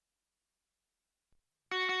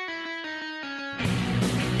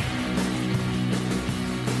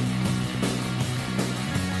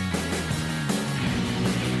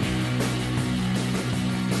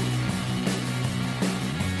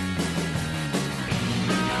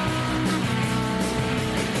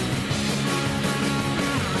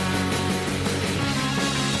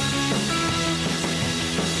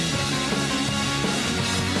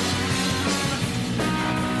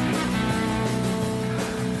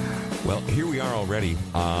Well, here we are already.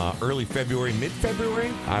 Early February,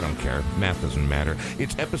 mid-February? I don't care. Math doesn't matter.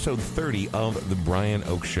 It's episode 30 of The Brian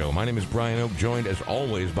Oak Show. My name is Brian Oak, joined as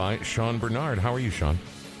always by Sean Bernard. How are you, Sean?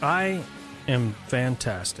 I am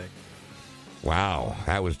fantastic. Wow,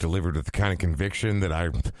 that was delivered with the kind of conviction that I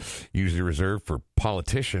usually reserve for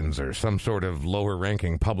politicians or some sort of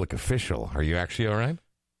lower-ranking public official. Are you actually all right?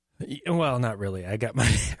 Well, not really. I got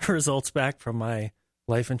my results back from my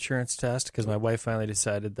life insurance test because my wife finally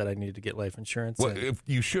decided that I needed to get life insurance. Well, if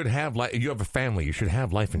you should have, you have a family, you should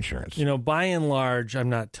have life insurance. You know, by and large, I'm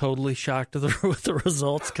not totally shocked with the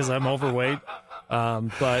results because I'm overweight.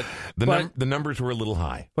 But the numbers were a little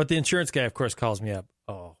high. But the insurance guy, of course, calls me up.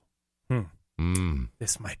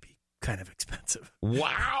 This might be kind of expensive.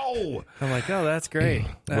 Wow. I'm like, oh, that's great.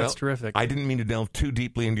 That's terrific. I didn't mean to delve too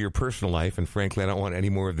deeply into your personal life, and frankly, I don't want any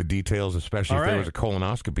more of the details, especially if there was a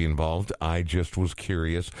colonoscopy involved. I just was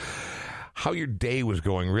curious how your day was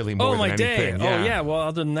going, really, more than anything. Day. Oh, yeah. Well,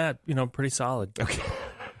 other than that, pretty solid. Okay.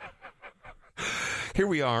 Here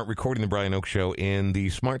we are recording the Brian Oak Show in the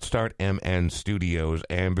Smart Start MN studios.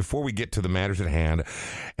 And before we get to the matters at hand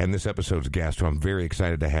and this episode's guest, who I'm very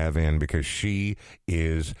excited to have in because she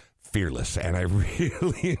is fearless, and I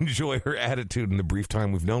really enjoy her attitude in the brief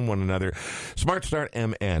time we've known one another. Smart Start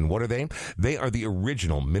MN, what are they? They are the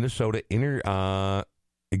original Minnesota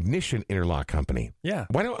ignition interlock company. Yeah.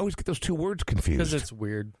 Why do I always get those two words confused? Because it's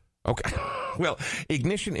weird. Okay. Well,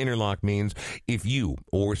 ignition interlock means if you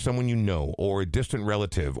or someone you know or a distant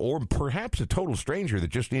relative or perhaps a total stranger that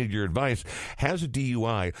just needed your advice has a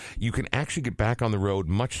DUI, you can actually get back on the road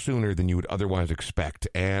much sooner than you would otherwise expect.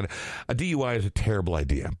 And a DUI is a terrible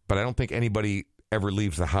idea, but I don't think anybody ever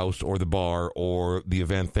leaves the house or the bar or the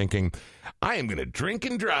event thinking, I am going to drink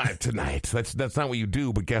and drive tonight. That's not what you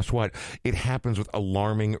do, but guess what? It happens with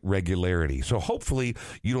alarming regularity. So hopefully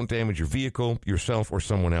you don't damage your vehicle, yourself, or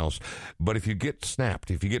someone else. But if you get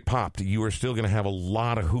snapped, if you get popped, you are still going to have a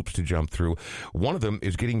lot of hoops to jump through. One of them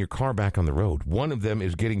is getting your car back on the road. One of them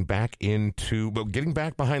is getting back behind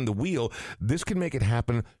the wheel. This can make it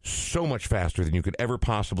happen so much faster than you could ever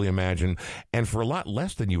possibly imagine, and for a lot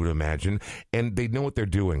less than you would imagine. And they know what they're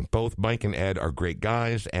doing. Both Mike and Ed are great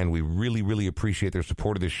guys, and we really, really appreciate their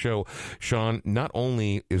support of this show. Sean, not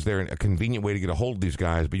only is there a convenient way to get a hold of these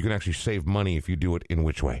guys, but you can actually save money if you do it in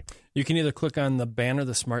which way? You can either click on the banner,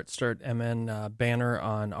 the Smart Start MN banner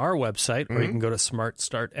on our website, or you can go to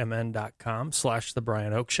smartstartmn.com/The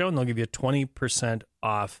Brian Oak Show, and they'll give you 20%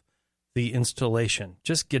 off the installation.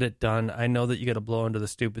 Just get it done. I know that you got to blow into the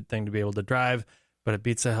stupid thing to be able to drive, but it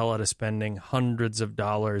beats the hell out of spending hundreds of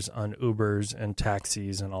dollars on Ubers and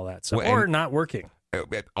taxis and all that stuff, or not working.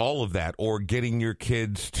 All of that, or getting your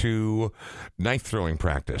kids to knife throwing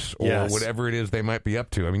practice, or whatever it is they might be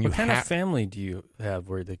up to. I mean, what kind of family do you have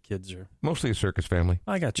where the kids are? Mostly a circus family.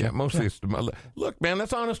 I got you. Yeah, mostly. Yeah. Look, man,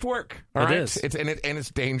 that's honest work. All right? Is.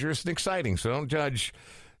 It's dangerous and exciting. So don't judge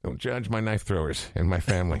my knife throwers and my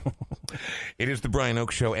family. It is the Brian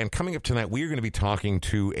Oak Show, and coming up tonight, we are going to be talking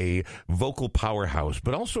to a vocal powerhouse,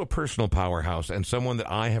 but also a personal powerhouse, and someone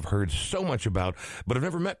that I have heard so much about, but I've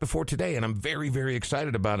never met before today, and I'm very, very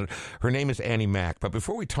excited about it. Her name is Annie Mac, but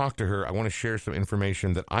before we talk to her, I want to share some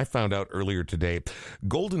information that I found out earlier today.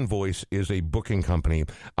 Golden Voice is a booking company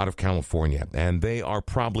out of California, and they are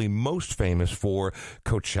probably most famous for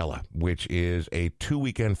Coachella, which is a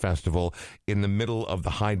 2-weekend festival in the middle of the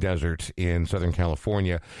high desert in Southern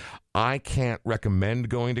California. I can't recommend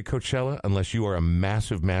going to Coachella unless you are a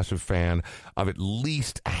massive, massive fan of at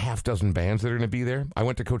least a half dozen bands that are going to be there. I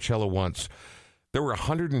went to Coachella once. There were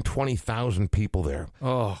 120,000 people there.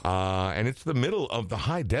 And it's the middle of the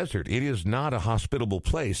high desert. It is not a hospitable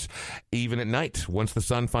place. Even at night, once the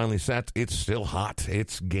sun finally sets, it's still hot.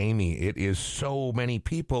 It's gamey. It is so many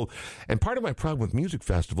people. And part of my problem with music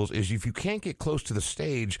festivals is if you can't get close to the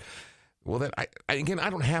stage, well, then I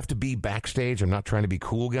don't have to be backstage. I'm not trying to be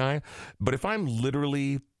cool guy. But if I'm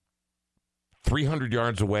literally 300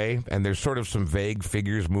 yards away and there's sort of some vague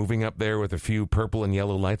figures moving up there with a few purple and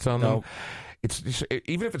yellow lights on them, it's just,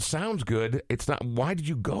 even if it sounds good, it's not. Why did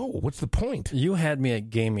you go? What's the point? You had me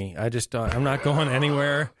at gamey. I'm not going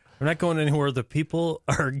anywhere. I'm not going anywhere. The people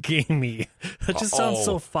are gamey. It just sounds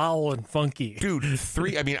so foul and funky. Dude,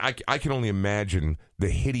 I can only imagine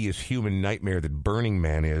the hideous human nightmare that Burning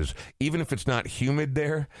Man is. Even if it's not humid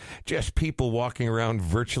there, just people walking around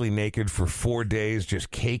virtually naked for 4 days,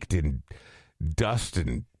 just caked in dust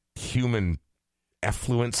and human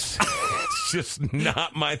effluence. It's just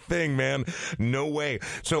not my thing, man. No way.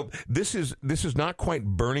 So this is not quite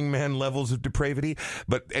Burning Man levels of depravity,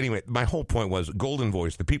 but anyway, my whole point was Golden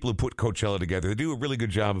Voice, the people who put Coachella together, they do a really good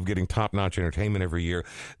job of getting top-notch entertainment every year.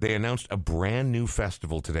 They announced a brand new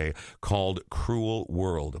festival today called Cruel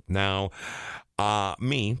World. Now,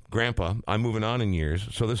 me, Grandpa, I'm moving on in years,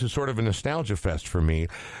 so this is sort of a nostalgia fest for me.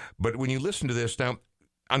 But when you listen to this, now,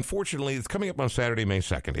 unfortunately, it's coming up on Saturday, May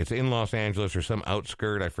 2nd. It's in Los Angeles or some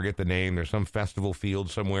outskirt. I forget the name. There's some festival field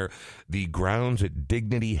somewhere. The grounds at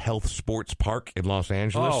Dignity Health Sports Park in Los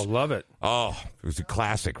Angeles. Oh, love it. Oh, it was a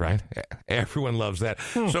classic, right? Everyone loves that.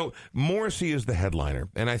 So Morrissey is the headliner.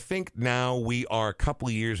 And I think now we are a couple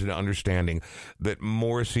of years into understanding that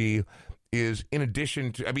Morrissey is, in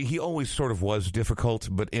addition to, I mean, he always sort of was difficult,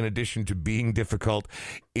 but in addition to being difficult,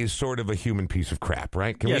 is sort of a human piece of crap,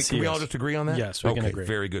 right? Can we all just agree on that? Yes, we can agree.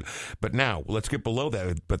 Very good. But now, let's get below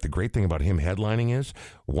that. But the great thing about him headlining is,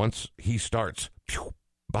 once he starts,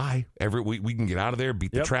 bye. We can get out of there,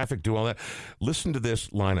 beat the traffic, do all that. Listen to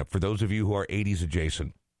this lineup for those of you who are 80s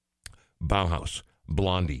adjacent. Bauhaus,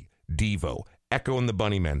 Blondie, Devo, Echo and the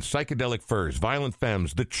Bunnymen, Psychedelic Furs, Violent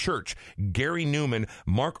Femmes, The Church, Gary Newman,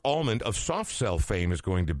 Mark Almond of Soft Cell fame is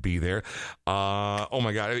going to be there. Oh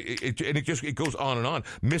my God, it goes on and on.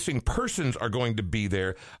 Missing Persons are going to be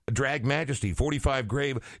there. Drag Majesty, 45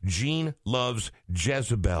 Grave, Gene Loves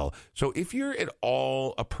Jezebel. So if you're at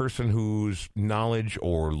all a person whose knowledge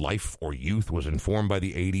or life or youth was informed by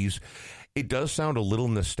the 80s, it does sound a little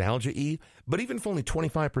nostalgia-y, but even if only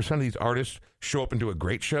 25% of these artists show up and do a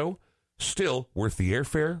great show, still worth the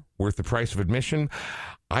airfare, worth the price of admission.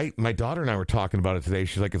 My daughter and I were talking about it today.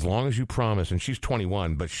 She's like, as long as you promise, and she's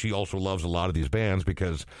 21, but she also loves a lot of these bands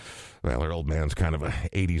because, well, her old man's kind of a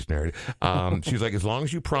 80s nerd. She's like, as long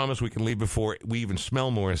as you promise we can leave before we even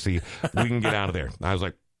smell Morrissey, we can get out of there. I was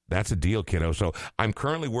like, that's a deal, kiddo. So I'm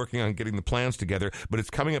currently working on getting the plans together, but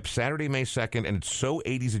it's coming up Saturday, May 2nd, and it's so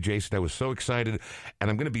 80s adjacent. I was so excited.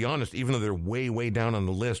 And I'm going to be honest, even though they're way, way down on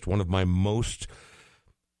the list, one of my most...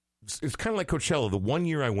 It's kind of like Coachella. The one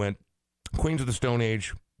year I went, Queens of the Stone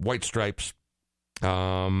Age, White Stripes,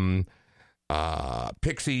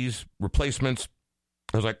 Pixies, Replacements.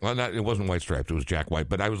 I was like, well, it wasn't White Stripes, it was Jack White.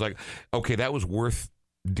 But I was like, okay, that was worth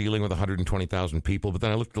dealing with 120,000 people. But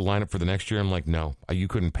then I looked at the lineup for the next year. I'm like, no, you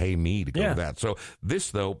couldn't pay me to go to that. So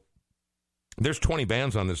this, though, there's 20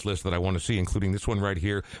 bands on this list that I want to see, including this one right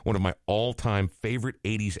here, one of my all-time favorite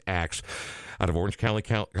 80s acts out of Orange County,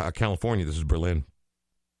 California. This is Berlin.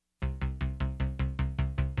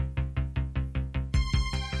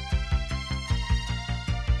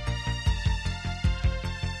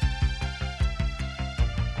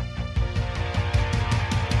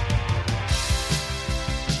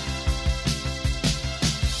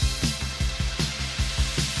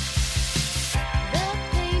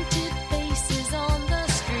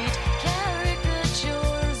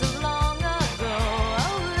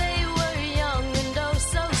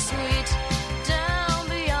 Down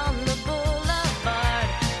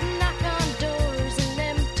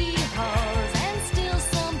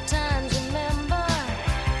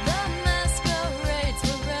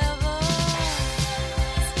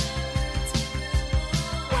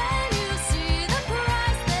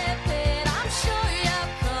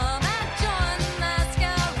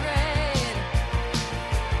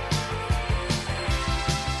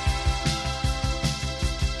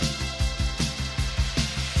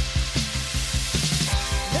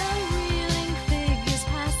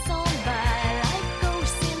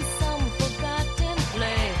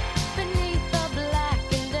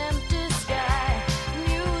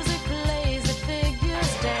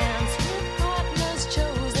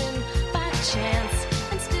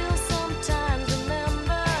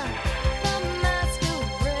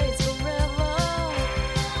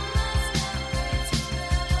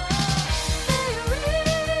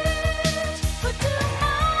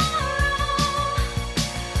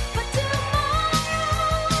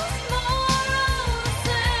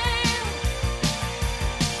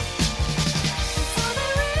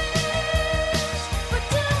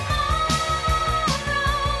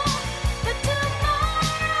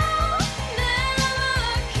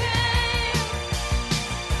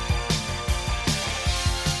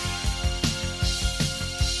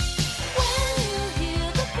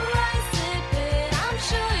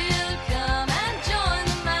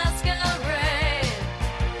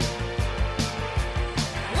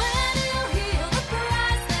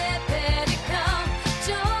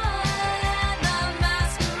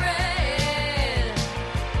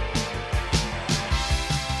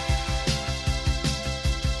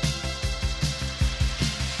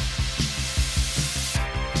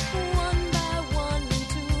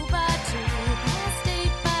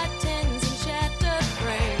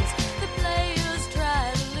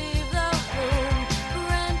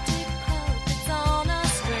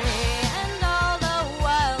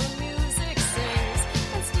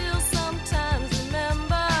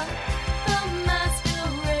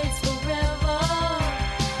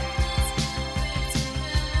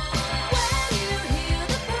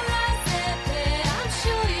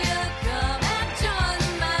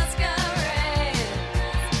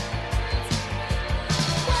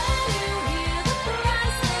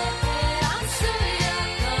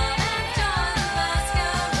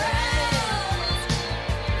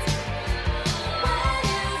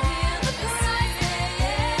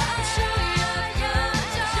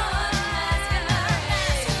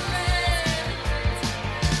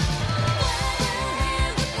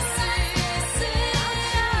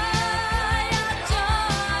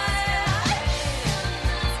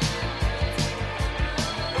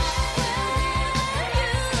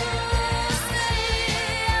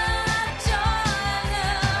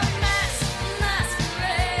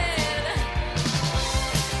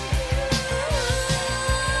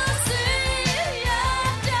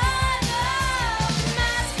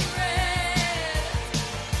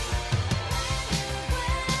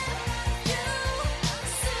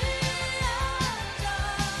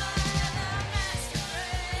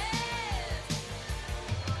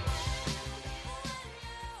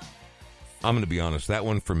I'm going to be honest. That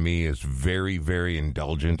one for me is very, very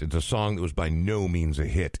indulgent. It's a song that was by no means a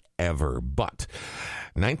hit ever, but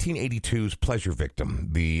 1982's Pleasure Victim,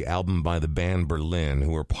 the album by the band Berlin,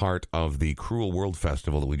 who were part of the Cruel World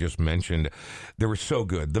Festival that we just mentioned, they were so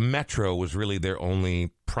good. The Metro was really their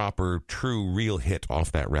only proper, true, real hit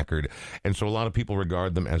off that record, and so a lot of people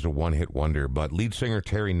regard them as a one-hit wonder. But lead singer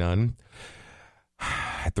Terry Nunn,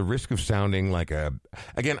 at the risk of sounding like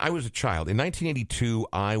again, I was a child. In 1982,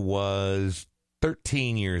 I was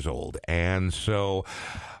 13 years old, and so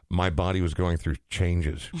my body was going through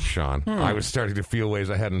changes, Sean. I was starting to feel ways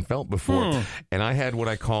I hadn't felt before. And I had what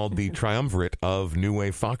I called the triumvirate of New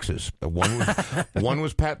Wave foxes. One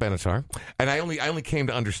was Pat Benatar. And I only came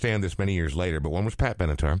to understand this many years later, but one was Pat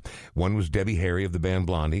Benatar. One was Debbie Harry of the band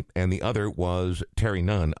Blondie. And the other was Terry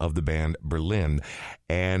Nunn of the band Berlin.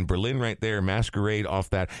 And Berlin right there, Masquerade off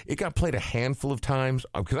that. It got played a handful of times,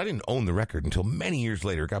 because I didn't own the record until many years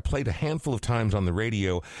later. It got played a handful of times on the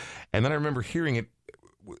radio. And then I remember hearing it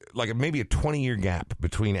like maybe a 20-year gap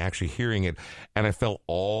between actually hearing it, and I fell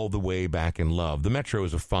all the way back in love. The Metro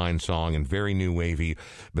is a fine song and very new wavy,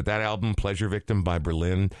 but that album, Pleasure Victim by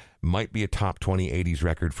Berlin, might be a top 20 80s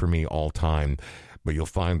record for me all time. But you'll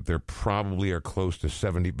find there probably are close to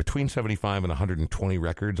between 75 and 120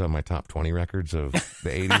 records on my top 20 records of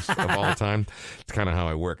the 80s of all time. It's kind of how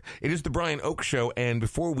I work. It is the Brian Oak Show, and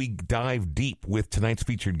before we dive deep with tonight's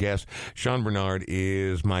featured guest, Sean Bernard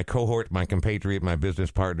is my cohort, my compatriot, my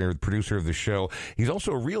business partner, the producer of the show. He's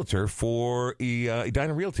also a realtor for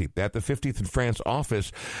Edina Realty at the 50th and France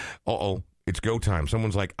office. It's go time.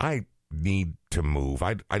 Someone's like, I need to move.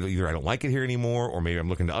 Either I don't like it here anymore, or maybe I'm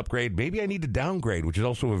looking to upgrade. Maybe I need to downgrade, which is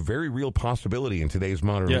also a very real possibility in today's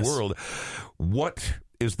modern world. What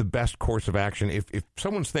is the best course of action if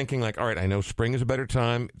someone's thinking like, all right, I know spring is a better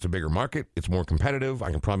time, it's a bigger market, it's more competitive,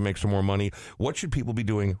 I can probably make some more money. What should people be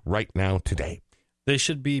doing right now today? They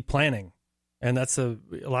should be planning. And that's a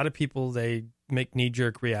lot of people, they make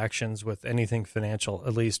knee-jerk reactions with anything financial,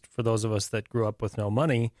 at least for those of us that grew up with no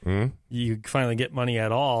money. You finally get money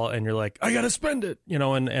at all, and you're like, I got to spend it.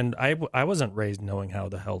 And I wasn't raised knowing how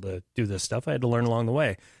the hell to do this stuff. I had to learn along the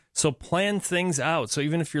way. So plan things out. So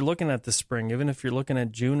even if you're looking at the spring, even if you're looking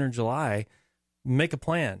at June or July, make a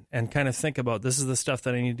plan and kind of think about, this is the stuff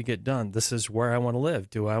that I need to get done. This is where I want to live.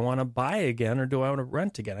 Do I want to buy again, or do I want to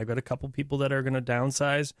rent again? I've got a couple people that are going to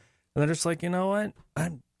downsize, and they're just like, you know what?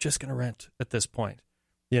 I'm just going to rent at this point,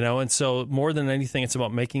 and so more than anything, it's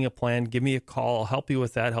about making a plan. Give me a call. I'll help you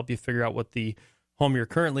with that, help you figure out what the home you're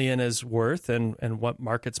currently in is worth and what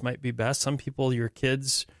markets might be best. Some people, your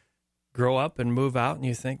kids grow up and move out, and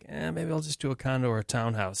you think, maybe I'll just do a condo or a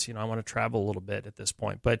townhouse. I want to travel a little bit at this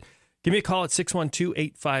point. But give me a call at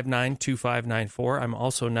 612-859-2594. I'm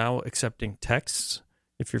also now accepting texts.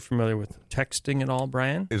 If you're familiar with texting at all,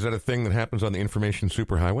 Brian. Is that a thing that happens on the information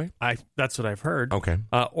superhighway? That's what I've heard. Okay.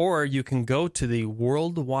 Or you can go to the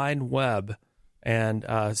World Wide Web and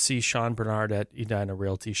see Sean Bernard at Edina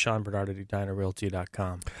Realty, Sean Bernard at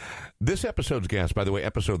EdinaRealty.com. This episode's guest, by the way,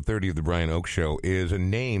 episode 30 of The Brian Oak Show, is a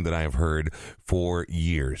name that I have heard for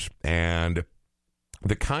years. And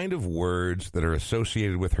the kind of words that are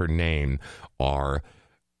associated with her name are...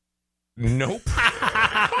 Nope.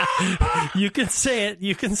 You can say it.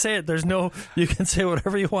 You can say it. You can say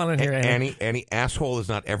whatever you want in here. Any asshole is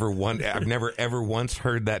not ever one. I've never ever once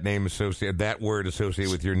heard that word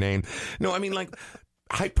associated with your name. No, I mean like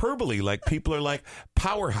hyperbole, like people are like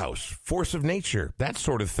powerhouse, force of nature, that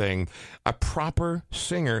sort of thing. A proper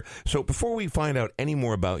singer. So before we find out any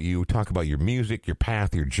more about you, talk about your music, your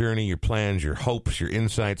path, your journey, your plans, your hopes, your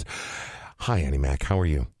insights. Hi, Annie Mac. How are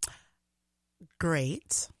you?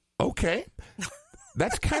 Great. Okay.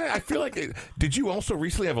 That's kind of, I feel like, did you also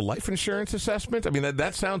recently have a life insurance assessment? I mean,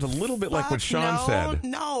 that sounds a little bit like what Sean said.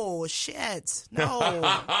 No, shit. No.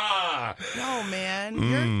 No,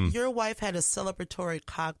 man. Your wife had a celebratory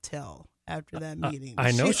cocktail after that meeting.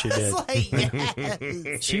 I know she did. Like,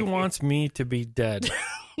 yes. She wants me to be dead.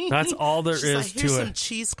 That's all there is like, to here's it. some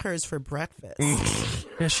cheese curds for breakfast.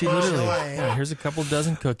 Yeah, she literally. Yeah, here's a couple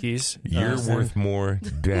dozen cookies. You're worth more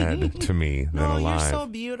dead to me than alive. You're so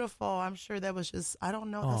beautiful. I'm sure that was just, I don't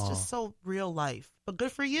know. That's just so real life. But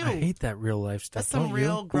good for you. I hate that real life stuff. That's some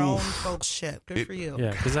real grown folks shit. Good for you.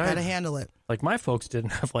 Yeah, because I got to handle it. Like, my folks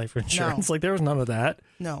didn't have life insurance. No. Like, there was none of that.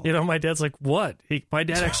 No. My dad's like, what? My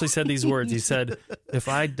dad actually said these words. He said, if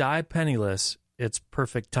I die penniless, it's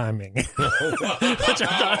perfect timing,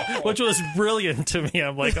 which was brilliant to me.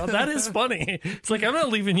 I'm like, oh, that is funny. It's like, I'm not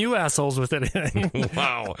leaving you assholes with anything.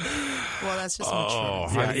 Wow. Well, that's just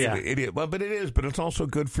But it is. But it's also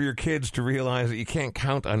good for your kids to realize that you can't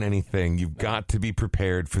count on anything. You've got to be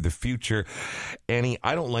prepared for the future. Annie,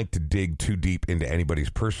 I don't like to dig too deep into anybody's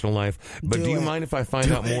personal life, but do you mind if I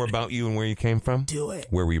find out more about you and where you came from? Do it.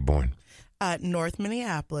 Where were you born? North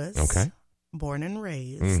Minneapolis. Okay. Born and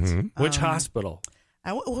raised. Mm-hmm. Which hospital?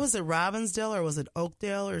 What was it, Robbinsdale or was it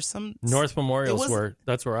Oakdale or some? North Memorial's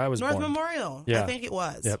that's where I was born. North Memorial. Yeah. I think it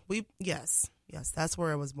was. Yep. Yes, that's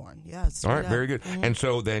where I was born. Yes. All right, very good. Mm-hmm. And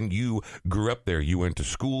so then you grew up there. You went to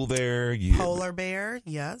school there. Polar Bear,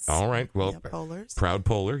 yes. All right. Well, Polars. Proud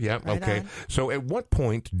Polar. Yeah. Right okay. on. So at what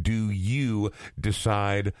point do you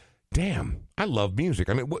decide, damn, I love music?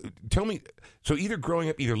 I mean, tell me. So either growing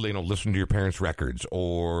up, listening to your parents' records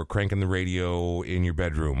or cranking the radio in your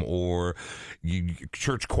bedroom or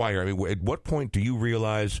church choir. I mean, at what point do you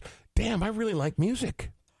realize, damn, I really like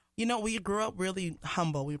music? We grew up really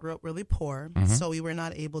humble. We grew up really poor. Mm-hmm. So we were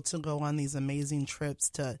not able to go on these amazing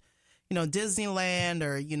trips to, Disneyland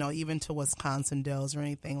or, even to Wisconsin Dells or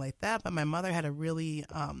anything like that. But my mother had a really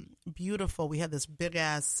beautiful, we had this big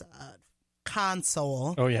ass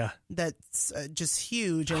console. Oh, yeah. That's just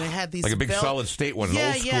huge. And it had these. Like a big solid state one, an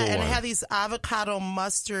old school and one. it had these avocado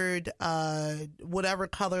mustard, whatever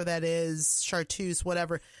color that is, chartreuse,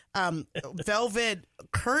 whatever, velvet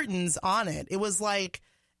curtains on it. It was like.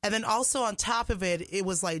 And then also on top of it, it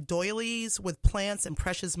was like doilies with plants and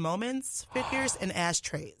precious moments figures and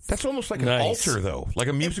ashtrays. That's almost like an altar, though, like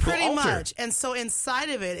a musical altar. Pretty much. And so inside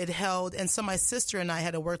of it, it held. And so my sister and I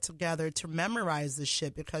had to work together to memorize this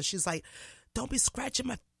shit because she's like, don't be scratching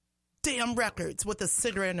my damn records with a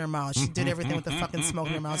cigarette in her mouth. She did everything with the fucking smoke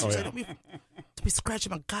in her mouth. She was like, don't be scratching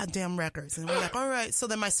my goddamn records. And we're like, all right. So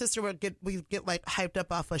then my sister would get like hyped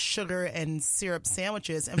up off of sugar and syrup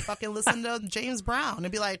sandwiches and fucking listen to James Brown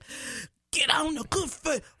and be like, get on the good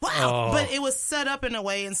foot. Wow. Oh. But it was set up in a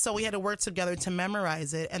way. And so we had to work together to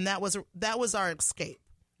memorize it. And that was our escape.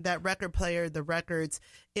 That record player, the records,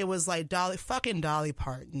 it was like Dolly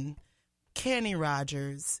Parton, Kenny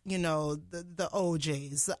Rogers, the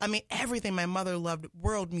OJs. I mean, everything. My mother loved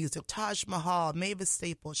world music, Taj Mahal, Mavis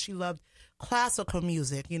Staples. She loved classical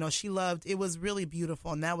music. She loved, it was really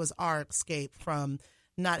beautiful. And that was our escape from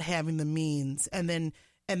not having the means. And then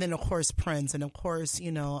of course, Prince. And of course,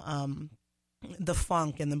 the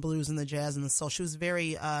funk and the blues and the jazz and the soul. She was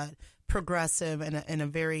very progressive and a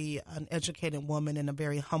very educated woman in a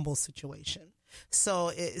very humble situation.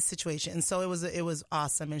 And so it was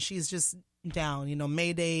awesome. And she's just down,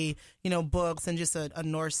 Mayday, books and just a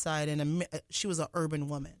North Side and she was an urban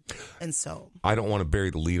woman. And so I don't want to bury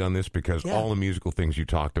the lead on this because all the musical things you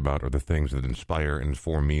talked about are the things that inspire and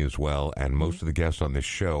inform me as well. And most of the guests on this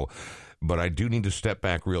show, but I do need to step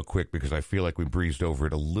back real quick because I feel like we breezed over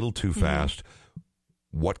it a little too fast.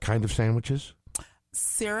 What kind of sandwiches?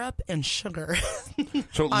 Syrup and sugar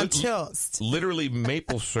so on toast. Literally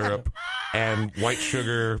maple syrup and white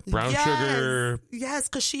sugar, brown sugar. Yes,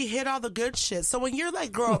 because she hit all the good shit. So when you're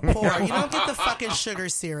like grow up poor, you don't get the fucking sugar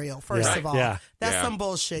cereal, first of all. Yeah. That's some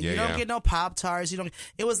bullshit. You don't get no Pop-Tarts.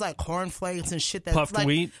 It was like cornflakes and shit. Puffed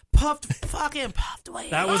wheat. Puffed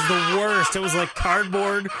wheat. That was the worst. It was like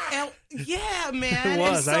cardboard. Yeah, man. It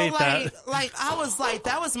was. And so, I ate that. I was like,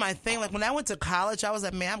 that was my thing. Like when I went to college, I was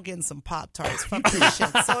like, man, I'm getting some Pop-Tarts. Fuck this shit.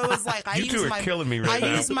 So it was like you two are killing me right now.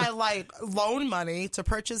 I used my loan money to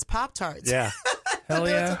purchase Pop-Tarts. Yeah. Hell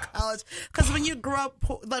yeah. College. Because when you grow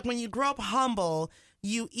up humble,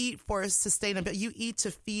 you eat for sustainability. You eat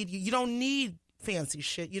to feed you. You don't need fancy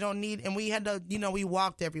shit. You don't need, and we had to, we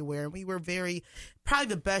walked everywhere. We were probably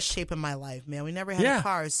the best shape in my life, man. We never had a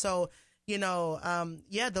car. So,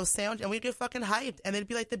 those sandwiches, and we'd get fucking hyped, and it'd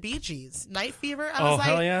be like the Bee Gees, Night Fever. I was like,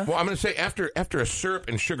 hell yeah. Well, I'm going to say after a syrup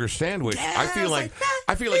and sugar sandwich, I feel like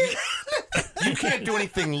you can't do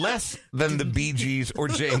anything less than the Bee Gees or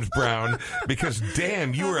James Brown because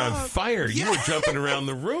damn, you were on fire. You were jumping around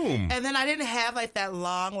the room. And then I didn't have like that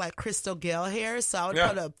long like Crystal Gayle hair, so I would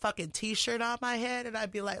put a fucking T-shirt on my head, and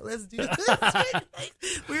I'd be like, "Let's do this."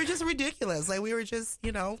 We were just ridiculous. Like we were just,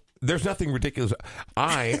 There's nothing ridiculous.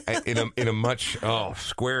 In a much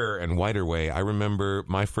squarer and wider way, I remember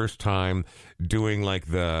my first time doing like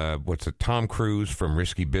Tom Cruise from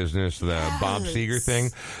Risky Business, the Bob Seger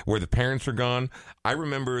thing, where the parents are gone Sean, I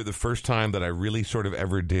remember the first time that I really sort of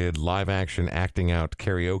ever did live action acting out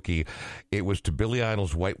karaoke. It was to Billy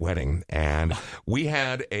Idol's White Wedding, and we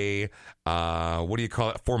had a what do you call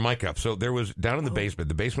it, Formica. So there was down in the basement.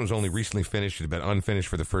 The basement was only recently finished. It had been unfinished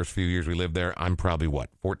for the first few years we lived there. I'm probably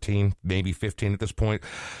 14, maybe 15 at this point.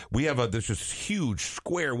 We have this just huge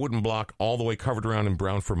square wooden block all the way covered around in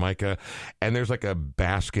brown Formica, and there's like a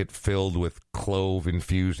basket filled with clove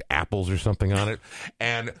infused apples or something on it.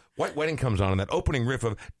 And White Wedding comes on, and that opening riff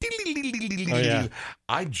of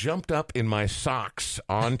I jumped up in my socks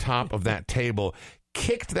on top of that table,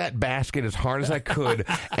 kicked that basket as hard as I could,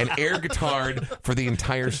 and air guitared for the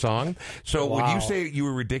entire song. So when you say you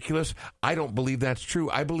were ridiculous, I don't believe that's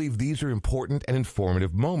true. I believe these are important and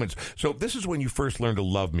informative moments. So this is when you first learn to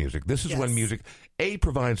love music. This is when music, A,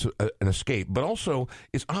 provides an escape, but also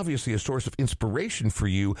is obviously a source of inspiration for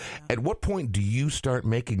you. At what point do you start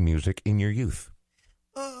making music in your youth?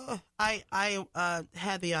 I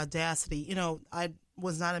had the audacity. You know, I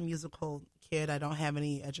was not a musical kid. I don't have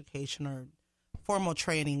any education or formal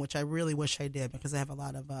training, which I really wish I did, because I have a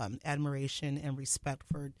lot of admiration and respect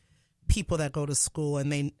for people that go to school,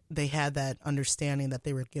 and they had that understanding that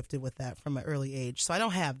they were gifted with that from an early age. So I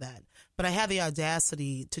don't have that, but I had the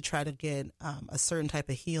audacity to try to get a certain type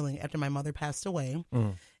of healing after my mother passed away.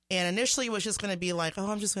 And initially it was just going to be like,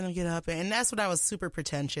 oh, I'm just going to get up. And that's when I was super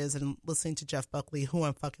pretentious and listening to Jeff Buckley, who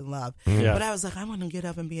I fucking love. Yeah. But I was like, I want to get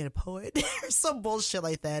up and be a poet or some bullshit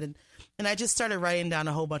like that. And I just started writing down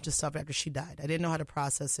a whole bunch of stuff after she died. I didn't know how to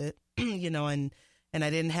process it, you know, and I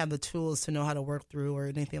didn't have the tools to know how to work through or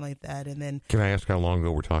anything like that. And then... Can I ask how long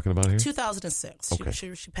ago we're talking about here? 2006. Okay.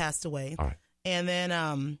 She passed away. All right. And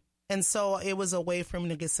then... And so it was a way for me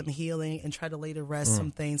to get some healing and try to lay to rest some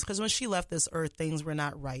things. Because when she left this earth, things were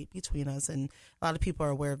not right between us. And a lot of people are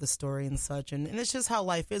aware of the story and such. And it's just how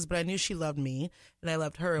life is. But I knew she loved me and I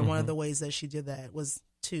loved her. And one of the ways that she did that was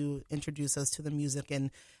to introduce us to the music and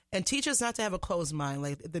teach us not to have a closed mind,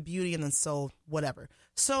 like the beauty and the soul, whatever.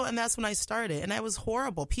 So, and that's when I started. And I was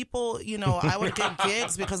horrible. People, you know, I would get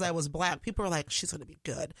gigs because I was black. People were like, she's going to be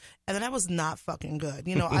good. And then I was not fucking good.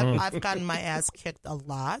 You know, I've gotten my ass kicked a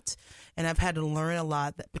lot, and I've had to learn a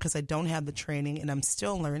lot because I don't have the training, and I'm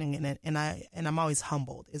still learning in it. And I'm always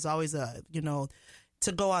humbled. It's always you know,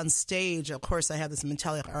 to go on stage, of course, I have this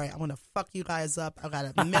mentality. Like, all right, I'm gonna fuck you guys up. I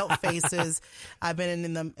gotta melt faces. I've been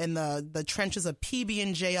in the trenches of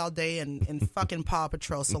PB&J all day and fucking Paw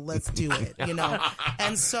Patrol. So let's do it, you know.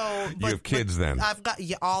 And so, you have kids then? I've got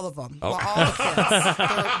all of them. Oh. Well, all the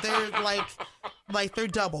kids. They're like they're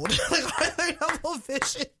doubled. They're double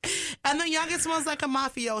vision. And the youngest one's like a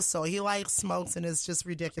mafioso. He like smokes and it's just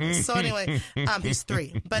ridiculous. So anyway, he's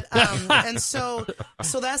 3. But and so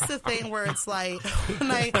that's the thing where it's like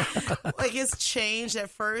when it's changed. At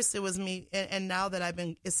first it was me, and now that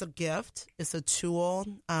it's a gift, it's a tool.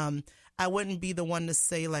 I wouldn't be the one to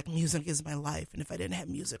say like music is my life, and if I didn't have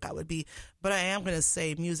music I would be, but I am going to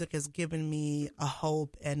say music has given me a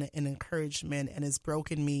hope and an encouragement, and has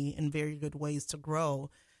broken me in very good ways to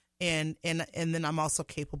grow, and then I'm also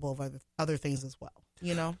capable of other things as well,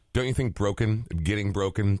 you know. Don't you think getting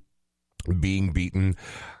broken, being beaten,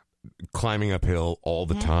 climbing uphill all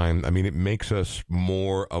the time, I mean, it makes us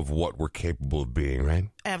more of what we're capable of being, right?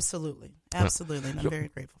 Absolutely. And I'm very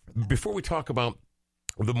grateful for that. Before we talk about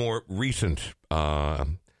the more recent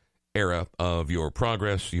era of your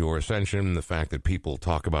progress, your ascension, the fact that people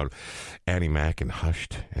talk about Annie Mac in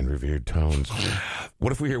hushed and revered tones,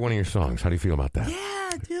 what if we hear one of your songs? How do you feel about that?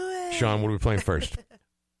 Yeah, do it. Sean, what are we playing first?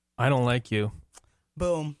 I Don't Like You.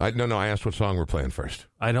 Boom. No, I asked what song we're playing first.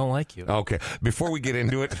 I Don't Like You. Okay. Before we get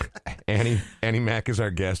into it, Annie Mac is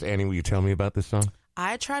our guest. Annie, will you tell me about this song?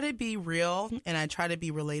 I try to be real, and I try to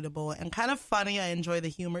be relatable and kind of funny. I enjoy the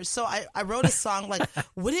humor. So I wrote a song like,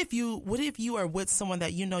 what if you are with someone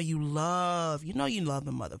that you love the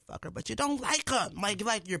motherfucker, but you don't like them,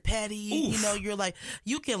 like you're petty. Oof. You know, you're like,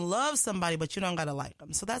 you can love somebody, but you don't gotta like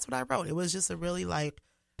them. So that's what I wrote. It was just a really like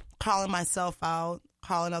calling myself out,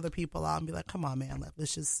 calling other people out, and be like, come on, man, like,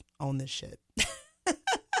 let's just own this shit. That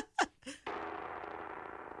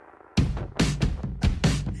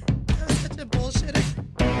was such a bullshitter.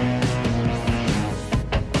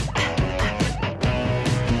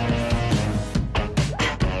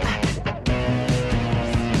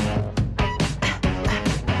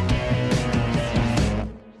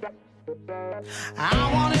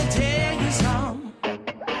 I want to tell you something.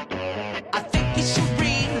 I think you should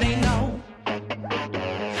really know.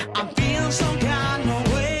 I'm feeling some kind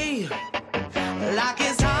of way.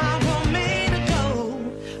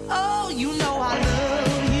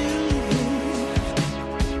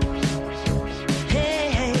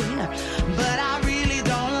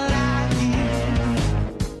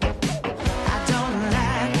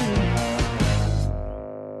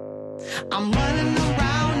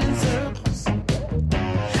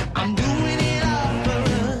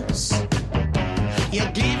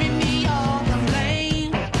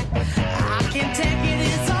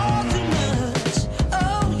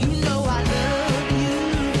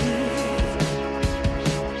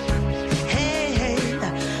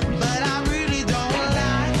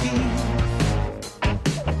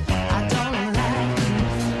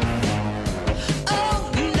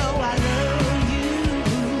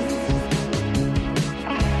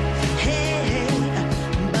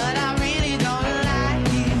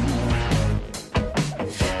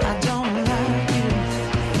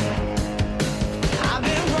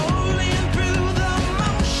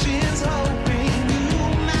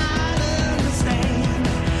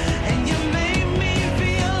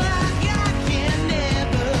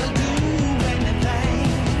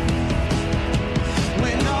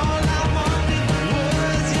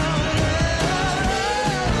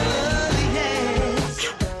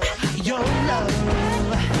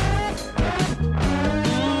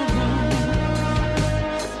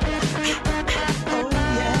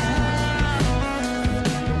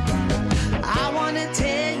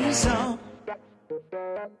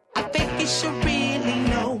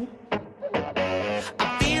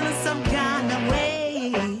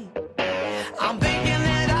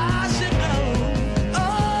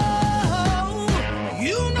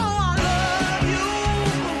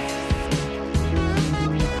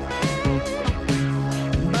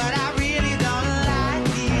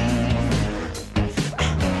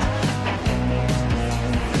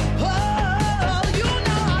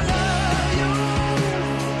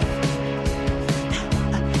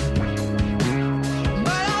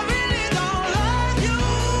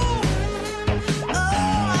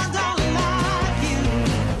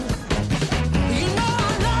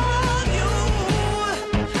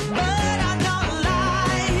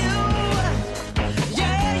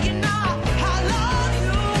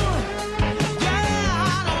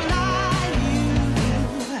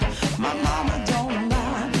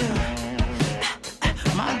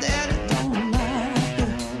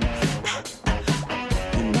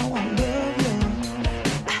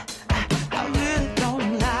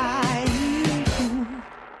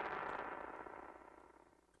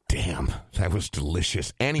 That was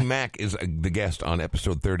delicious. Annie Mac is the guest on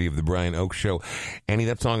episode 30 of The Brian Oak Show. Annie,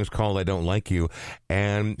 that song is called I Don't Like You.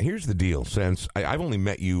 And here's the deal. Since I've only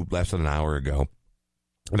met you less than an hour ago,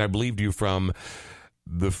 and I believed you from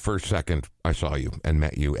the first second I saw you and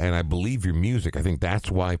met you, and I believe your music. I think that's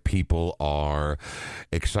why people are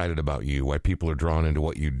excited about you, why people are drawn into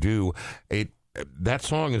what you do. That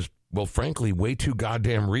song is, well, frankly, way too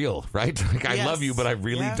goddamn real, right? Like, I love you, but I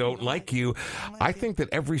really don't like you. I think that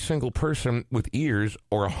every single person with ears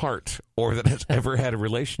or a heart or that has ever had a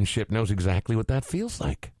relationship knows exactly what that feels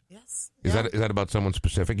like. Yes. Is that about someone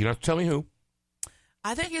specific? You don't have to tell me who.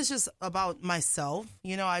 I think it's just about myself.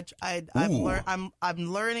 You know, I'm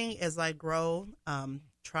learning as I grow.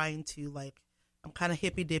 Trying to, like, I'm kind of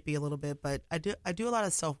hippy dippy a little bit, but I do a lot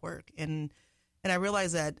of self work, and I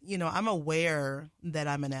realize that, you know, I'm aware that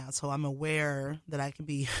I'm an asshole. I'm aware that I can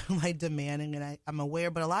be like demanding, and I'm aware,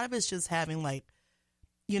 but a lot of it's just having, like,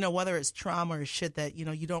 you know, whether it's trauma or shit that, you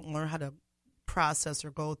know, you don't learn how to process or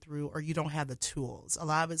go through, or you don't have the tools. A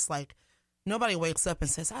lot of it's like, nobody wakes up and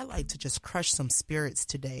says, I like to just crush some spirits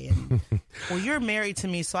today. And, well, you're married to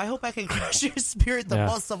me, so I hope I can crush your spirit the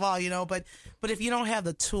most of all, you know. But if you don't have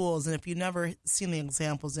the tools, and if you've never seen the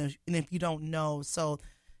examples, and if you don't know, so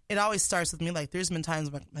it always starts with me. Like, there's been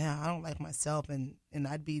times like, man, I don't like myself, and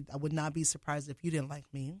I would not be surprised if you didn't like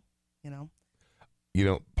me, you know. You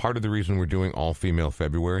know, part of the reason we're doing All-Female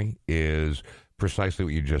February is precisely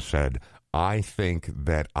what you just said. I think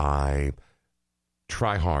that I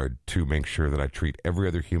try hard to make sure that I treat every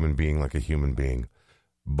other human being like a human being,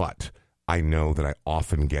 but I know that I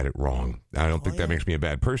often get it wrong. I don't think that makes me a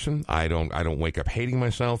bad person. I don't wake up hating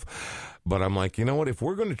myself, but I'm like, you know what? If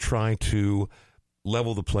we're going to try to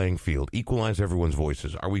level the playing field, equalize everyone's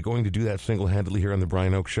voices, are we going to do that single-handedly here on the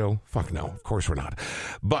Brian Oak Show? Fuck no, of course we're not.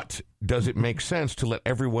 But does it make sense to let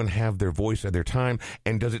everyone have their voice at their time,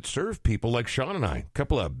 and does it serve people like Sean and I, a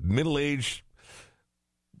couple of middle-aged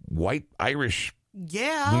white Irish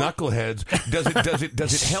knuckleheads?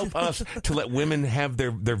 Does it help us to let women have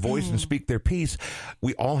their voice and speak their piece?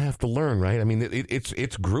 We all have to learn, right? I mean,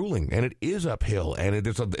 it's grueling, and it is uphill, and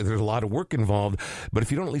there's a lot of work involved. But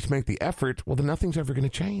if you don't at least make the effort, well, then nothing's ever going to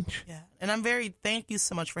change. Yeah, and thank you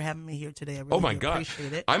so much for having me here today. I really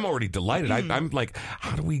appreciate it. I'm already delighted. I'm like,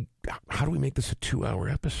 how do we make this a 2-hour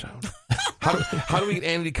episode? How do we get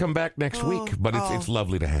Andy to come back next week? But it's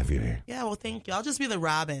lovely to have you here. Yeah, well, thank you. I'll just be the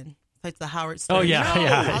Robin. Like the Howard Stern. Oh, yeah.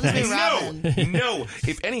 I'll just be Robin. No.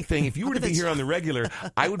 If anything, if you were to be here on the regular,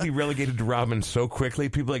 I would be relegated to Robin so quickly.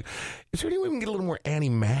 People are like, is there any way we can get a little more Annie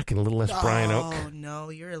Mac and a little less Brian Oak? Oh, no.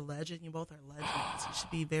 You're a legend. You both are legends. You should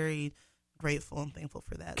be very grateful and thankful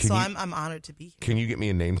for that. I'm honored to be here. Can you get me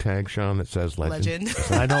a name tag, Sean, that says legend?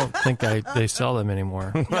 I don't think they sell them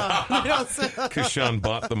anymore. No, they don't sell them. Because Sean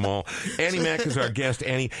bought them all. Annie Mac is our guest.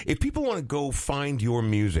 Annie, if people want to go find your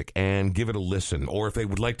music and give it a listen, or if they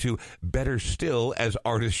would like to, better still, as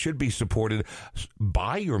artists should be supported,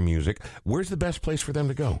 buy your music, where's the best place for them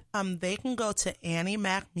to go? They can go to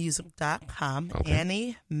AnnieMacMusic.com, Okay.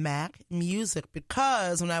 Annie Mac Music,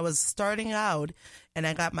 because when I was starting out, and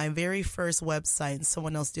I got my very first website, and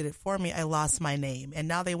someone else did it for me, I lost my name. And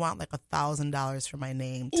now they want like $1,000 for my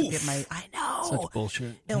name to get my, I know. Such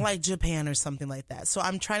bullshit. In like Japan or something like that. So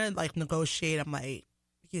I'm trying to like negotiate. I'm like,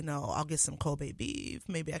 you know, I'll get some Kobe beef.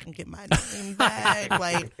 Maybe I can get my name back.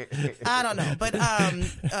 Like, I don't know. But,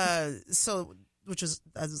 which is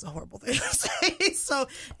a horrible thing to say. So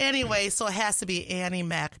anyway, so it has to be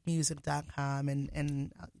AnnieMacMusic.com,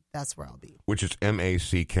 and that's where I'll be. Which is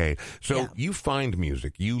MACK. So you find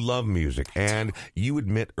music, you love music, and you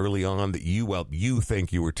admit early on that you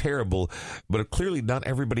think you were terrible, but clearly not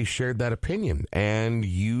everybody shared that opinion. And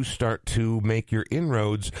you start to make your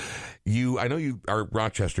inroads. I know you are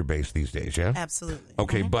Rochester-based these days, yeah? Absolutely.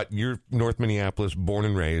 Okay, but you're North Minneapolis, born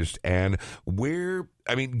and raised, and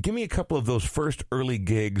give me a couple of those first early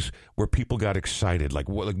gigs where people got excited. Like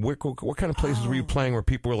what kind of places were you playing where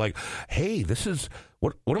people were like, hey, this is,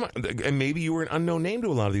 what am I, and maybe you were an unknown name to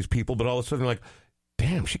a lot of these people, but all of a sudden like,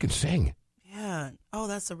 damn, she can sing. Yeah. Oh,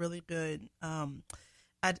 that's a really good,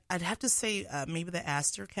 I'd have to say maybe the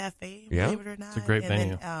Astor Cafe, believe it or not. It's a great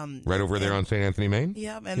venue. Then, right over there on St. Anthony, Maine?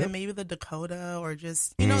 Yeah, and then maybe the Dakota, or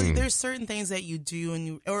just, you know, there's certain things that you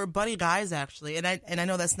do, or Buddy Guys, actually, and I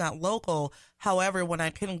know that's not local. However, when I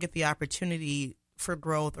couldn't get the opportunity for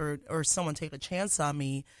growth or someone take a chance on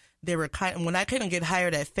me, they were when I couldn't get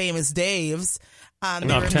hired at Famous Dave's,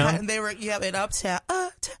 they were in Uptown.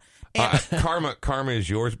 Karma is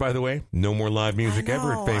yours, by the way. No more live music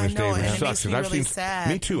ever at Famous Dave's. It sucks. Really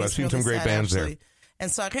sad. Me too. I've seen some great bands there.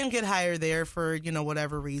 And so I couldn't get hired there for,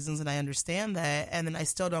 whatever reasons, and I understand that. And then I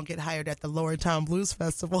still don't get hired at the Lower Town Blues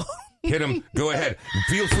Festival. Hit him. Go ahead.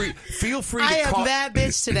 Feel free to I call. am that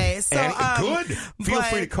bitch today. So good. Feel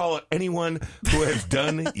free to call anyone who has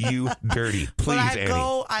done you dirty. Please,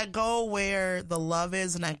 Annie. I go where the love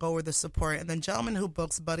is, and I go where the support. And the gentleman who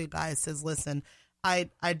books Buddy Guy says, listen, I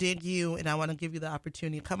dig you, and I want to give you the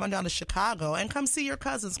opportunity. Come on down to Chicago and come see your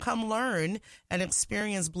cousins. Come learn and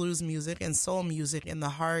experience blues music and soul music in the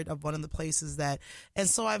heart of one of the places that. And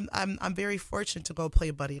so I'm very fortunate to go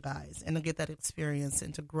play Buddy Guys and to get that experience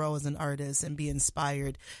and to grow as an artist and be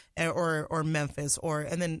inspired, or Memphis,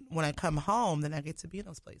 and then when I come home, then I get to be in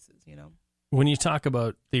those places. When you talk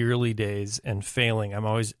about the early days and failing, I'm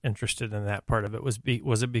always interested in that part of it. Was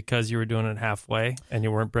it because you were doing it halfway and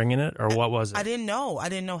you weren't bringing it, or what was it? I didn't know. I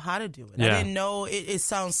didn't know how to do it. Yeah. I didn't know. It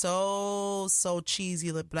sounds so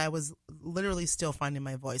cheesy, but I was literally still finding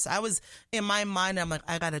my voice. I was, in my mind, I'm like,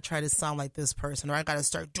 I got to try to sound like this person, or I got to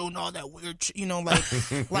start doing all that weird,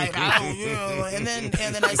 like and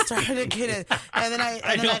then I started getting, and then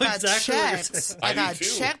I got checked. I got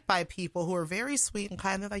checked by people who are very sweet and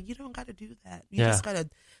kind. They're like, you don't got to do that. You just got to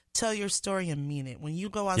tell your story and mean it. When you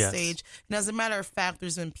go on stage, and as a matter of fact,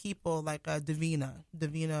 there's been people like Davina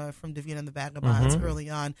from Davina and the Vagabonds early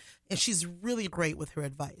on, and she's really great with her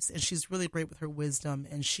advice, and she's really great with her wisdom,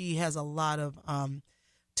 and she has a lot of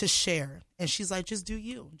to share. And she's like, just do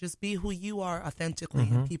you. Just be who you are authentically,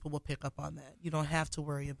 and people will pick up on that. You don't have to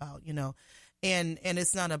worry about, And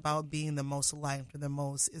it's not about being the most liked or the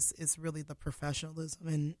most. It's really the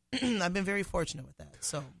professionalism, and I've been very fortunate with that.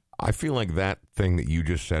 So I feel like that thing that you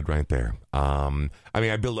just said right there. I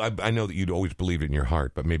know that you'd always believed it in your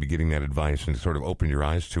heart, but maybe getting that advice and sort of open your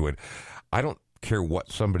eyes to it. I don't care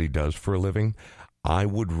what somebody does for a living. I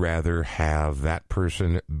would rather have that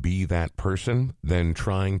person be that person than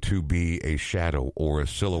trying to be a shadow or a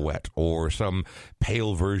silhouette or some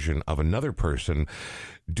pale version of another person.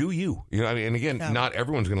 Do you? And again, not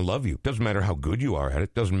everyone's going to love you. Doesn't matter how good you are at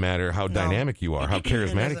it. Doesn't matter how dynamic you are, how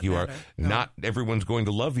charismatic you are. No. Not everyone's going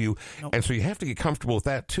to love you. Nope. And so you have to get comfortable with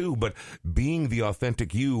that too. But being the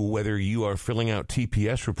authentic you, whether you are filling out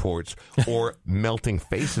TPS reports or melting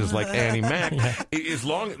faces like Annie Mac,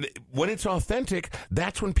 when it's authentic,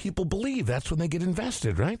 that's when people believe. That's when they get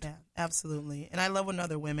invested, right? Yeah, absolutely. And I love when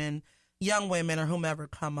other women, young women or whomever,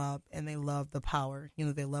 come up and they love the power.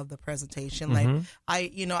 They love the presentation. Like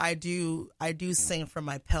I do sing from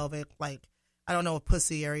my pelvic. Like, I don't know if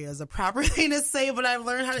pussy area is a proper thing to say, but I've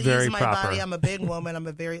learned how to use my body. I'm a big woman. I'm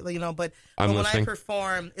a very, when I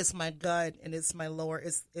perform, it's my gut and it's my lower.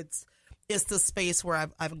 It's the space where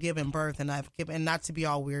I've given birth, and not to be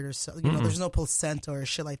all weird or so, there's no placenta or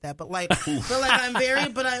shit like that. But I'm very,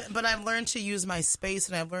 but I've learned to use my space,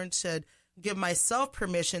 and I've learned to give myself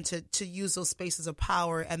permission to use those spaces of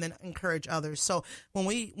power and then encourage others. So when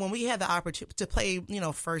we had the opportunity to play,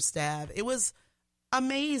 First Stab, it was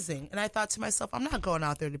amazing. And I thought to myself, I'm not going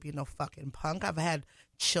out there to be no fucking punk. I've had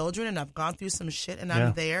children and I've gone through some shit, and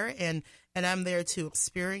I'm there and I'm there to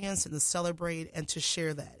experience and to celebrate and to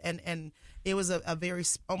share that. And it was a very,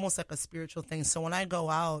 almost like a spiritual thing. So when I go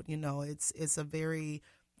out, it's a very,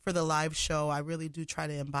 for the live show, I really do try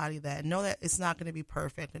to embody that and know that it's not going to be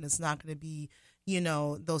perfect and it's not going to be,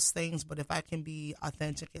 those things. But if I can be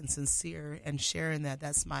authentic and sincere and sharing that,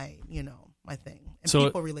 that's my, my thing. And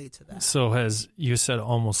people relate to that. So you said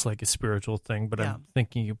almost like a spiritual thing, but I'm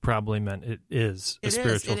thinking you probably meant it is a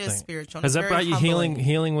spiritual thing. It is spiritual. Has that brought you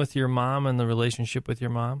healing with your mom and the relationship with your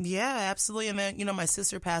mom? Yeah, absolutely. And then, my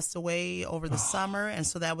sister passed away over the summer, and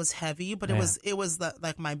so that was heavy, but it was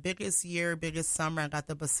like my biggest summer. I got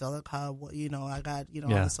the basilica, I got, all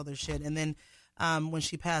this other shit. And then when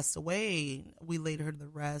she passed away, we laid her to the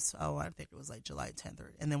rest. I think it was like July 10th.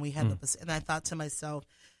 And then we had and I thought to myself,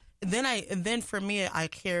 and then for me, I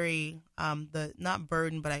carry the, not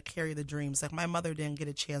burden, but I carry the dreams. Like, my mother didn't get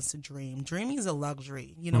a chance to dream. Dreaming is a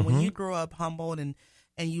luxury. When you grow up humbled and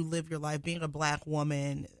you live your life being a black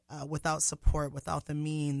woman without support, without the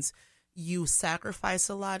means, you sacrifice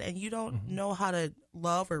a lot and you don't know how to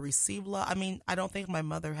love or receive love. I mean, I don't think my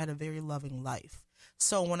mother had a very loving life.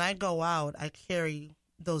 So when I go out, I carry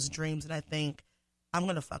those dreams and I think, I'm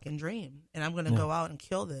going to fucking dream and I'm going to go out and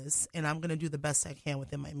kill this and I'm going to do the best I can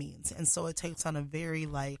within my means. And so it takes on a very,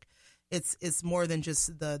 it's more than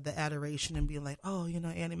just the adoration and being like, oh,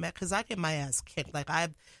 Annie Mac, because I get my ass kicked. Like,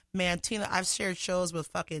 I've shared shows with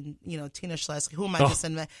fucking, Tina Schlesky. Who am I just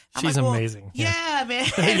in? She's amazing. Yeah, man.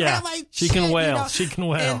 Yeah. She can wail. She can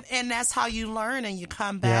wail. And that's how you learn and you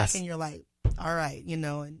come back and you're like, all right,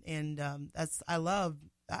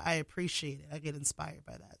 I appreciate it. I get inspired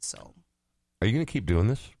by that. So. Are you going to keep doing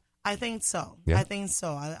this? I think so. Yeah? I think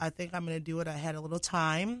so. I think I'm going to do it. I had a little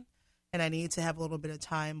time, and I need to have a little bit of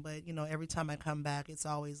time. But, every time I come back, it's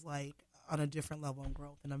always like on a different level of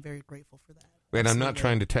growth, and I'm very grateful for that. And I'm not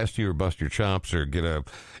trying to test you or bust your chops or get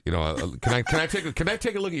can I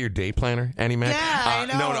take a look at your day planner, Annie Mac? Yeah, I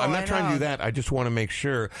know. No, I'm not trying to do that. I just want to make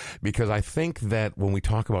sure, because I think that when we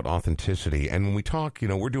talk about authenticity and when we talk,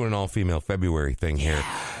 we're doing an all-female February thing here,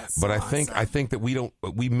 but awesome. I think that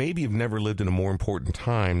we maybe have never lived in a more important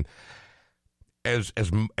time. As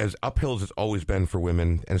uphill as it's always been for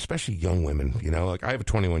women, and especially young women, like I have a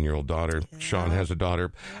 21-year-old daughter. Yeah. Sean has a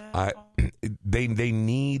daughter. Yeah. They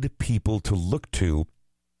need people to look to,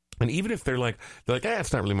 and even if they're like,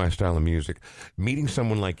 it's not really my style of music. Meeting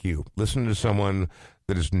someone like you, listening to someone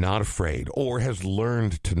that is not afraid or has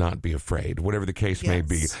learned to not be afraid, whatever the case may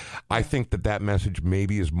be. I think that message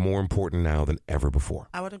maybe is more important now than ever before.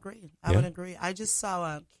 I would agree. I would agree. I just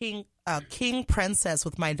saw King Princess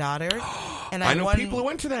with my daughter, and I know people who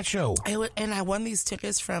went to that show. And I won these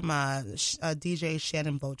tickets from DJ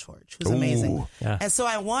Shannon Bochorge, who's amazing. Yeah. And so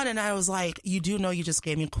I won, and I was like, "You do know you just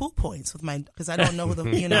gave me cool points with because I don't know who the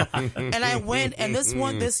And I went, and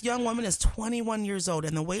this young woman is 21 years old,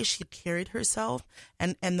 and the way she carried herself,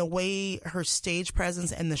 and the way her stage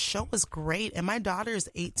presence and the show was great. And my daughter is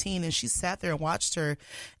 18, and she sat there and watched her,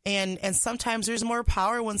 and sometimes there's more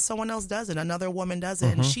power when someone else does it, another woman does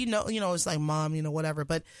it, and she it's like, Mom, whatever.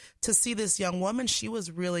 But to see this young woman, she was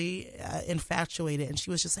really infatuated, and she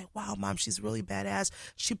was just like, wow, Mom, she's really badass.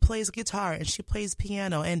 She plays guitar and she plays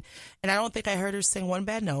piano, and I don't think I heard her sing one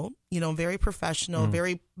bad note. Very professional,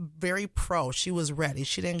 very, very pro. She was ready.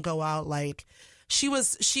 She didn't go out like she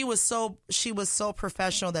was so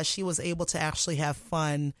professional that she was able to actually have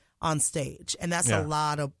fun on stage, and that's a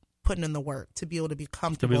lot of putting in the work to be able to be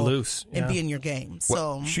comfortable, to be loose, and be in your game.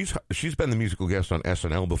 Well, she's been the musical guest on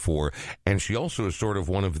SNL before, and she also is sort of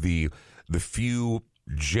one of the few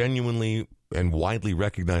genuinely and widely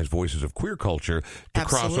recognized voices of queer culture to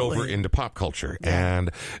cross over into pop culture. Yeah.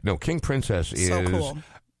 And no, King Princess is so cool.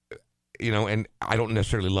 And I don't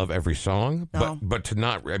necessarily love every song, but to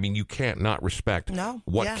not, you can't not respect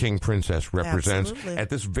what King Princess represents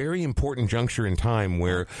at this very important juncture in time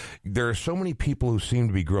where there are so many people who seem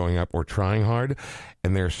to be growing up or trying hard,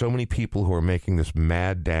 and there are so many people who are making this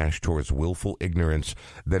mad dash towards willful ignorance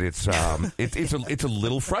that it's a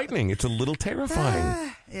little frightening. It's a little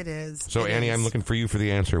terrifying. It is. So, Annie, I'm looking for you for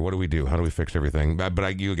the answer. What do we do? How do we fix everything?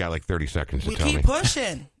 But you got like 30 seconds to tell me. We keep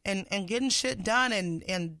pushing and getting shit done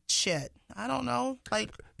and shit. I don't know. Like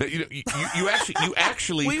you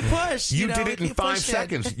actually we push. You did it in 5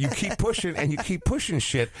 seconds. You keep pushing and you keep pushing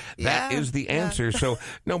shit. That is the answer. So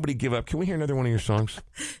nobody give up. Can we hear another one of your songs?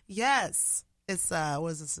 Yes. It's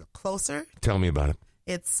was this Closer? Tell me about it.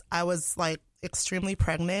 I was like extremely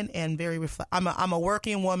pregnant and very I'm a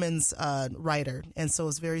working woman's writer, and so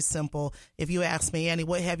it's very simple. If you ask me, Annie,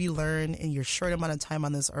 what have you learned in your short amount of time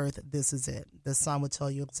on this earth? This is it. This song will tell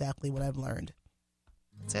you exactly what I've learned.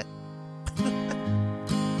 That's it.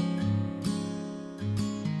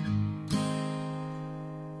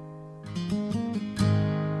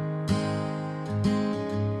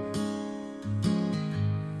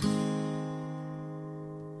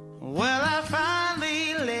 Well, I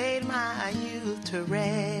finally laid my youth to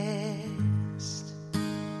rest,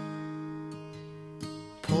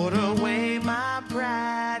 put away my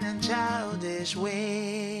pride and childish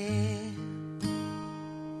ways.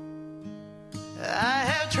 I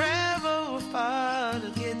have traveled far to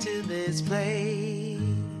get to this place,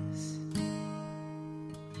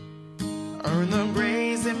 earn the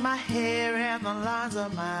grace in my hair and the lines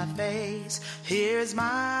of my face. Here's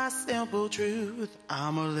my simple truth: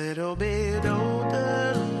 I'm a little bit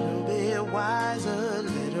older, a little bit wiser, a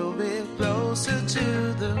little bit closer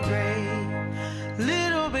to the grave.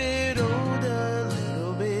 Little bit older, a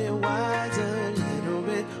little bit wiser, a little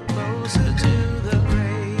bit closer to the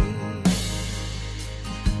grave.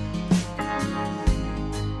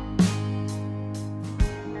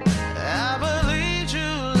 I believe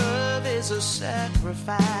true love is a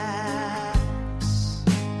sacrifice,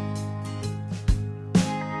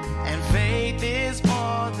 and faith is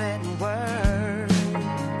more than words.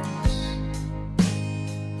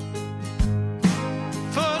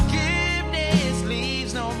 Forgiveness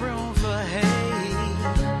leaves no room for hate,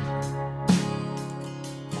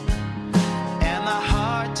 and the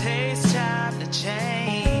heart takes time to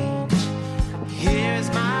change. Here's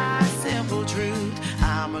my simple truth: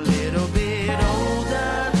 I'm a little bit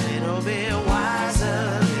older, little bit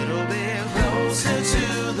wiser, little bit closer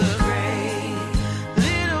to the grave.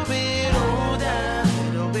 Little bit older,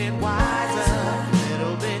 little bit wiser.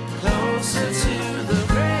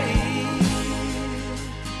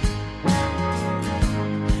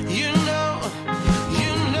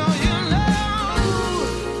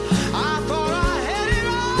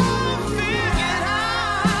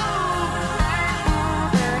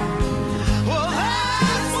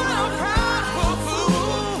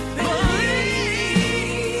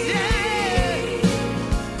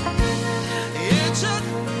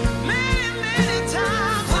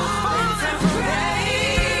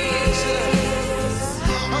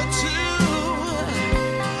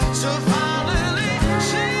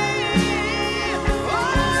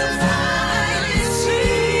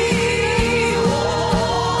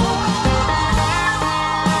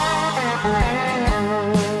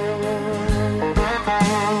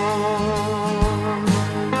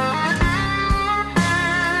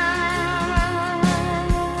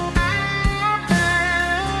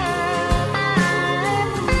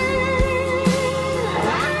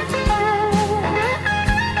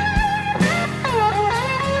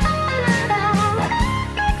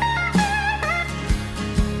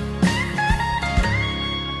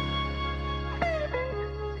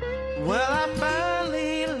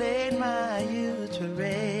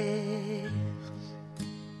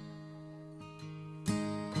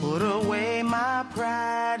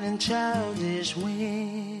 childish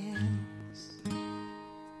wings.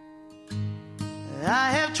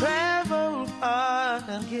 I have traveled far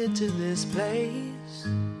to get to this place.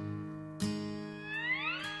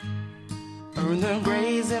 Earn the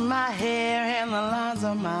grays in my hair and the lines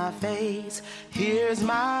on my face. Here's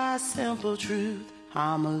my simple truth.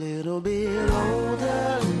 I'm a little bit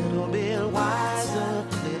older, a little bit wiser,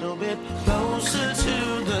 a little bit closer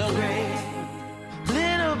to the grave.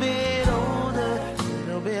 Little bit older, a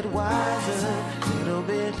little bit wiser, a little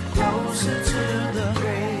bit closer to the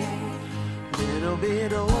grave. Little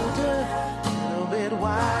bit older, a little bit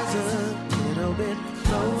wiser, a little bit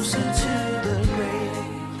closer to the grave.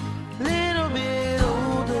 Little bit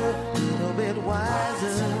older, a little bit wiser,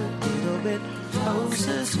 a little bit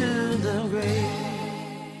closer to the grave.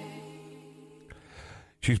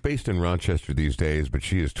 She's based in Rochester these days, but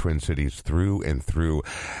she is Twin Cities through and through,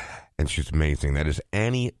 and she's amazing. That is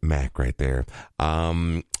Annie Mac right there.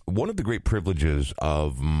 One of the great privileges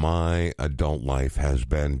of my adult life has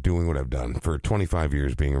been doing what I've done for 25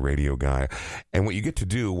 years, being a radio guy. And what you get to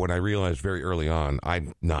do, what I realized very early on,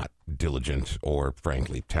 I'm not diligent or,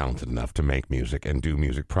 frankly, talented enough to make music and do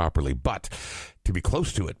music properly, but to be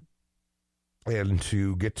close to it, and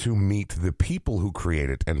to get to meet the people who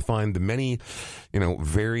create it and find the many,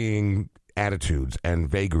 varying attitudes and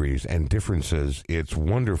vagaries and differences. It's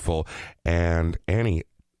wonderful. And Annie,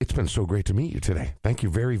 it's been so great to meet you today. Thank you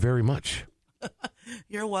very, very much.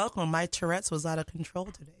 You're welcome. My Tourette's was out of control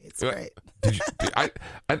today. It's great.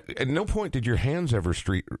 At no point did your hands ever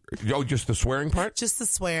street. Oh, just the swearing part? Just the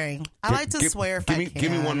swearing. I like to swear if I can.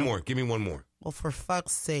 Give me one more. Give me one more. Well, for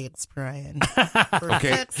fuck's sakes, Brian. For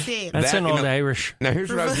fuck's sake. That's an old Irish. Now,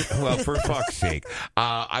 here's what I was... Well, for fuck's sake.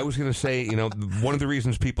 I was going to say, one of the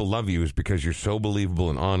reasons people love you is because you're so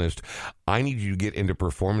believable and honest. I need you to get into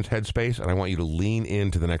performance headspace, and I want you to lean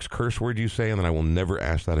into the next curse word you say, and then I will never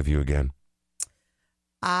ask that of you again.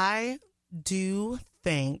 I do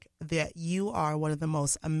think that you are one of the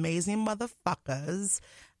most amazing motherfuckers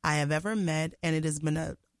I have ever met, and it has been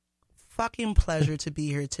a fucking pleasure to be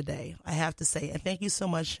here today. I have to say, and thank you so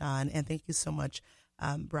much, Sean, and thank you so much,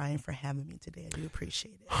 Brian, for having me today. I do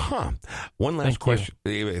appreciate it. One last question.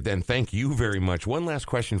 Then thank you very much. One last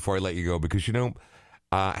question before I let you go, because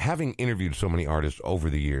having interviewed so many artists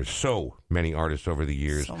over the years, so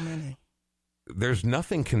many, there's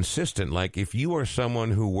nothing consistent. Like if you are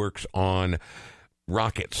someone who works on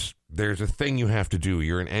rockets, there's a thing you have to do.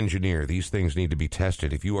 You're an engineer. These things need to be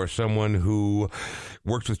tested. If you are someone who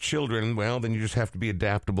works with children, well, then you just have to be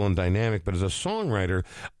adaptable and dynamic. But as a songwriter,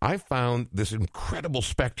 I found this incredible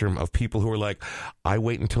spectrum of people who are like, I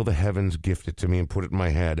wait until the heavens gift it to me and put it in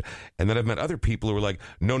my head. And then I've met other people who are like,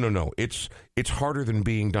 no, it's harder than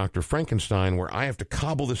being Dr. Frankenstein, where I have to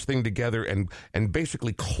cobble this thing together and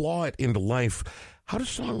basically claw it into life. How does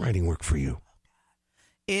songwriting work for you?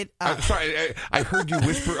 Sorry, I heard you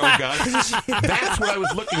whisper, "Oh God." That's what I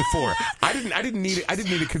was looking for. I didn't need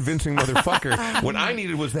a convincing motherfucker. What I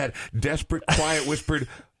needed was that desperate, quiet, whispered,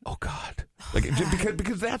 "Oh God,"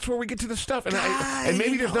 because that's where we get to the stuff. And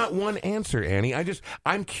maybe there's not one answer, Annie.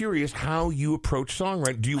 I'm curious how you approach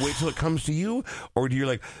songwriting. Do you wait till it comes to you, or do you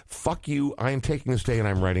like, fuck you, I am taking this day and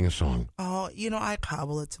I'm writing a song? Oh, I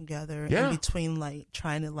cobble it together in between,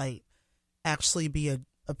 trying to actually be a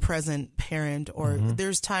present parent, or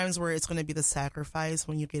there's times where it's going to be the sacrifice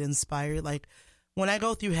when you get inspired. Like when I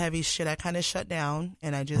go through heavy shit, I kind of shut down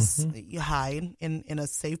and I just hide in a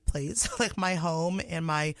safe place, like my home and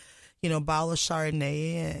my, bottle of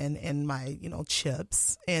Chardonnay and my,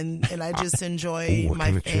 chips. And I just enjoy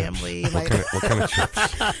my family. What kind of chips?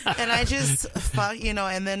 And I just,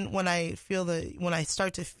 and then when I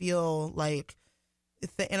start to feel like,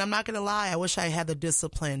 and I'm not going to lie, I wish I had the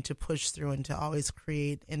discipline to push through and to always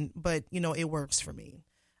create. But it works for me.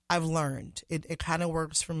 I've learned it kind of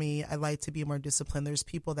works for me. I like to be more disciplined. There's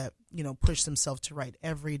people that, push themselves to write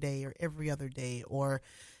every day or every other day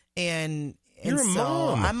You're a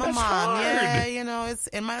mom. I'm a That's mom. hard. Yeah, it's,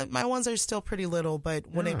 and my ones are still pretty little, but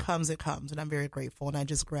when it comes, and I'm very grateful, and I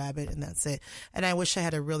just grab it and that's it. And I wish I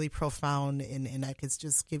had a really profound and I could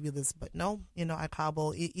just give you this, but no, I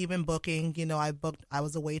cobble. Even booking, I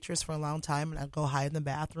was a waitress for a long time, and I'd go hide in the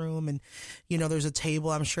bathroom, and there's a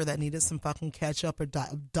table I'm sure that needed some fucking ketchup or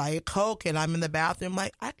Diet Coke, and I'm in the bathroom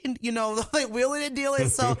like I can, wheeling and dealing.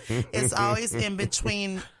 So it's always in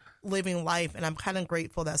between living life, and I'm kind of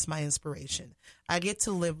grateful that's my inspiration. I get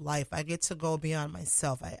to live life. I get to go beyond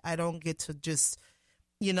myself. I don't get to just,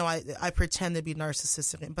 I pretend to be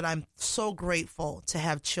narcissistic, but I'm so grateful to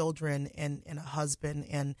have children and a husband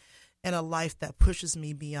and a life that pushes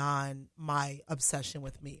me beyond my obsession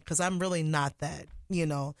with me, because I'm really not that,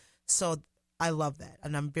 so I love that,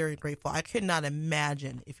 and I'm very grateful. I could not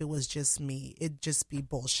imagine if it was just me. It'd just be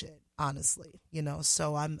bullshit, honestly, you know.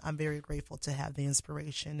 So I'm very grateful to have the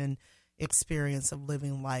inspiration and experience of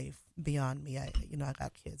living life beyond me. I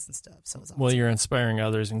got kids and stuff, so it's awesome. Well, you're inspiring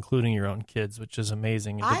others, including your own kids, which is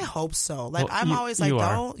amazing. I hope so. Like, Well, I'm always like, you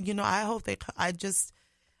are. don't, you know, I hope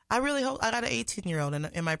I really hope. I got an 18-year-old,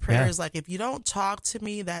 and my prayer is like, if you don't talk to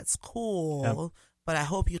me, that's cool. Yep. But I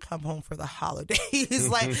hope you come home for the holidays,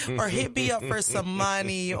 like, or hit me up for some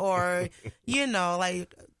money, or, you know,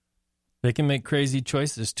 like. They can make crazy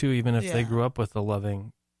choices too, even if they Yeah. grew up with a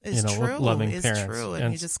loving, It's true. loving It's parents. true,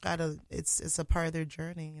 and you just gotta. It's a part of their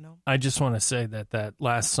journey, you know. I just want to say that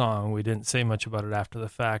last song, we didn't say much about it after the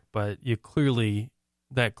fact, but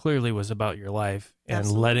that clearly was about your life and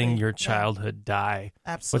Absolutely. letting your Yeah. childhood die,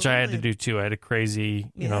 Absolutely. which I had to do too. I had a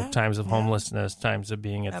crazy, Yeah. times of Yeah. homelessness, times of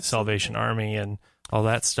being at the Absolutely. Salvation Army and all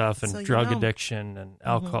that stuff, and So, you drug know. addiction and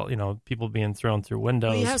alcohol, people being thrown through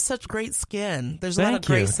windows. Well, you have such great skin. There's a lot of Thank you.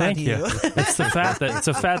 grace Thank on you. you. It's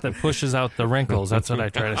the fat that pushes out the wrinkles. That's what I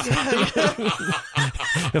try to say.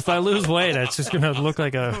 If I lose weight, it's just going to look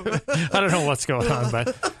like I don't know what's going on,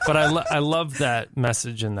 but I love that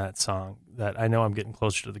message in that song, that I know I'm getting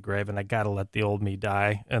closer to the grave and I got to let the old me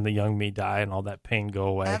die and the young me die and all that pain go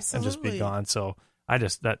away and just be Absolutely. gone. So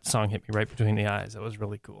that song hit me right between the eyes. That was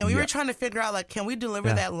really cool. And we were trying to figure out, like, can we deliver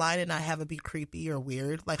Yeah. that line and not have it be creepy or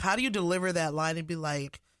weird? Like, how do you deliver that line and be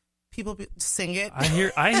like, sing it? I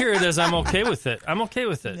hear it as I'm okay with it. I'm okay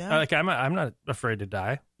with it. Yeah. Like I'm not afraid to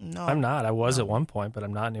die. No, I'm not. I was at one point, but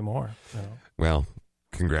I'm not anymore. Well,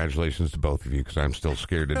 congratulations to both of you, because I'm still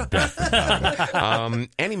scared to death about it.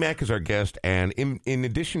 Annie Mac is our guest, and in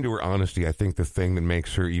addition to her honesty, I think the thing that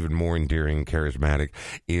makes her even more endearing and charismatic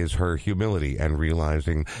is her humility and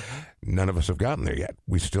realizing none of us have gotten there yet.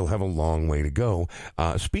 We still have a long way to go.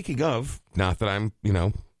 Speaking of, not that I'm,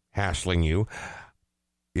 hassling you,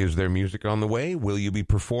 is there music on the way? Will you be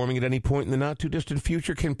performing at any point in the not-too-distant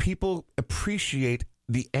future? Can people appreciate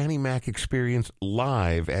the Annie Mac experience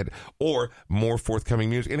live or more forthcoming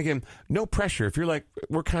music? And again, no pressure. If you're like,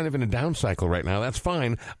 we're kind of in a down cycle right now, that's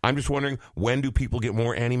fine. I'm just wondering, when do people get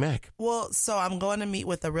more Annie Mac? Well, so I'm going to meet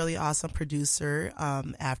with a really awesome producer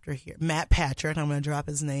after here, Matt Patrick. I'm going to drop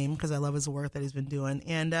his name because I love his work that he's been doing,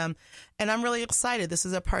 and I'm really excited. This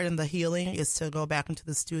is a part in the healing, is to go back into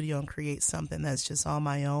the studio and create something that's just all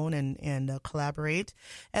my own and collaborate.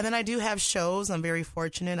 And then I do have shows. I'm very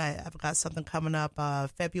fortunate. I've got something coming up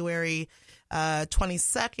February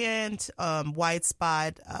 22nd, White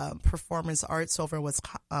Spot Performance Arts over in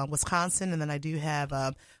Wisconsin, and then I do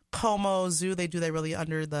have Como Zoo. They do that really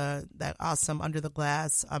that awesome Under the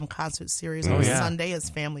Glass concert series on Sunday. It's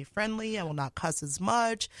family friendly. I will not cuss as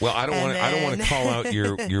much. Well, I don't want to call out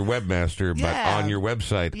your webmaster, but on your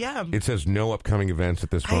website, it says no upcoming events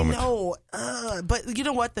at this moment. I know, but you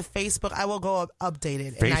know what? The Facebook, I will go update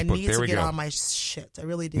it, and I Facebook, need there to we get go. on my shit. I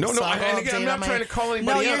really do. No, So I will and again, I'm update not on my- trying to call anybody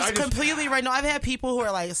No, out. you're I just- completely right. No, I've had people who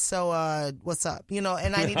are like, so what's up? And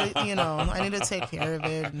I need to, I need to take care of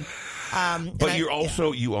it. And, but and you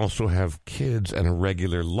also have kids and a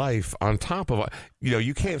regular life on top of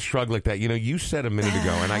you can't shrug like that. You said a minute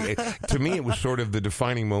ago, and to me it was sort of the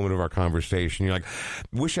defining moment of our conversation. You're like,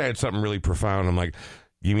 wish I had something really profound. I'm like,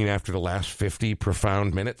 you mean after the last 50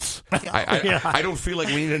 profound minutes? I don't feel like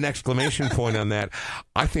we need an exclamation point on that.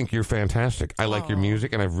 I think you're fantastic. I like your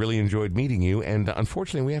music, and I've really enjoyed meeting you. And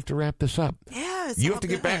unfortunately, we have to wrap this up. Yeah, it's You all have to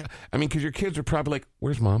get good. back. I mean, because your kids are probably like,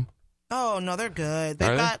 "Where's Mom?" Oh no, they're good.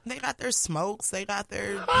 Are They got their smokes. They got their,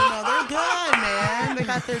 they're good, man. They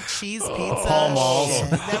got their cheese pizza. Pall Mall.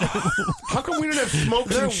 Shit. How come we don't have smokes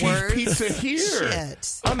They're and cheese worse. pizza here?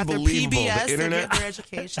 Shit. They got their Unbelievable. PBS. The They internet. get their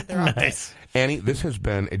education. They're all good. Nice. Annie, this has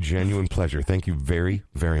been a genuine pleasure. Thank you very,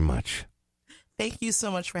 very much. Thank you so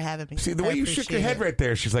much for having me. See, the I way you shook your appreciate head it. right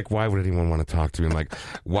there, she's like, why would anyone want to talk to me? I'm like,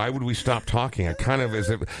 why would we stop talking? I kind of, as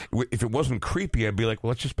if it wasn't creepy, I'd be like, well,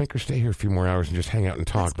 let's just make her stay here a few more hours and just hang out and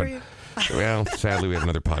talk. That's But, well, sadly, we have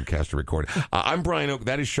another podcast to record. I'm Brian Oak.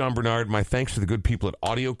 That is Sean Bernard. My thanks to the good people at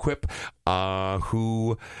AudioQuip,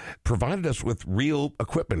 who provided us with real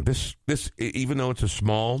equipment. This, even though it's a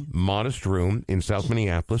small, modest room in South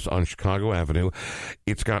Minneapolis on Chicago Avenue,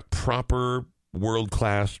 it's got proper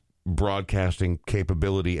world-class broadcasting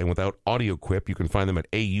capability, and without AudioQuip, you can find them at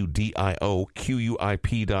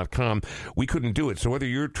AudioQuip.com. We couldn't do it. So whether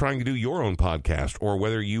you're trying to do your own podcast or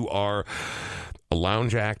whether you are a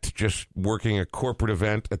lounge act just working a corporate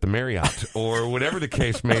event at the Marriott or whatever the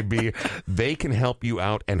case may be, they can help you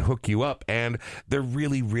out and hook you up. And they're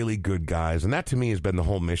really, really good guys. And that to me has been the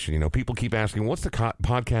whole mission. You know, people keep asking, what's the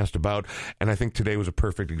podcast about? And I think today was a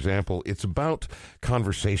perfect example. It's about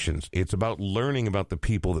conversations. It's about learning about the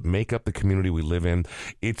people that make up the community we live in.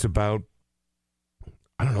 It's about,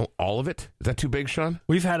 I don't know, all of it. Is that too big, Sean?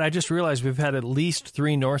 I just realized we've had at least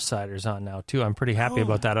 3 Northsiders on now, too. I'm pretty happy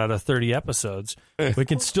about that out of 30 episodes. We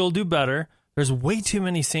can still do better. There's way too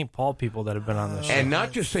many St. Paul people that have been on this show. And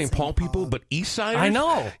not just St. Paul people, but Eastsiders. I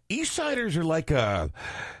know. Eastsiders are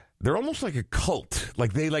they're almost like a cult.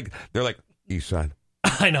 They're like Eastside.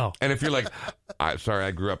 I know. And if you're like, sorry,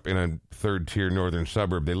 I grew up in a third-tier northern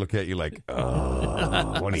suburb, they look at you like,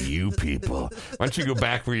 oh, one of you people. Why don't you go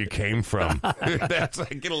back where you came from? I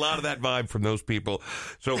get a lot of that vibe from those people.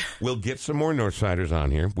 So we'll get some more Northsiders on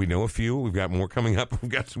here. We know a few. We've got more coming up.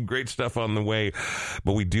 We've got some great stuff on the way,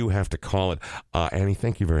 but we do have to call it. Annie,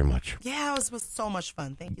 thank you very much. Yeah, it was so much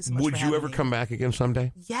fun. Thank you so much. Would you ever come back again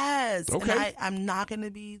someday? Yes. Okay. And I'm not going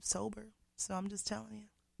to be sober, so I'm just telling you.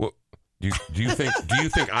 Well, do you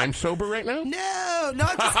think I'm sober right now? No, I'm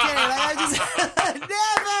just kidding.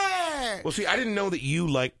 Never. Well, see, I didn't know that you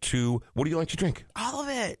like to. What do you like to drink? All of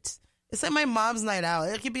it. It's like my mom's night out.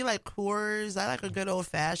 It could be like Coors. I like a good old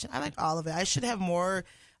fashioned. I like all of it. I should have more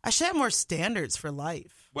standards for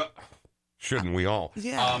life. Well, shouldn't we all?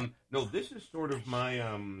 Yeah. No, this is sort of my.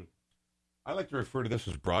 I like to refer to this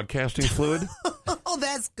as broadcasting fluid. Oh,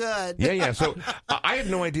 that's good. Yeah. So I had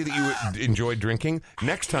no idea that you enjoyed drinking.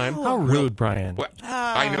 Next time, How rude, Brian. Well,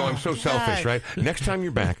 I know I'm so selfish, right? Next time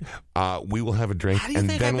you're back, we will have a drink, How do you and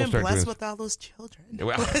think then I've we'll been start blessed doing. with all those children?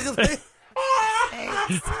 Well,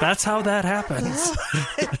 That's how that happens.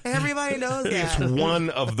 Everybody knows it's that. one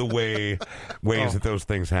of the ways that those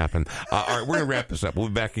things happen. All right, we're going to wrap this up. We'll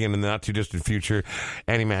be back again in the not-too-distant future.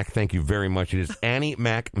 Annie Mac, thank you very much. It is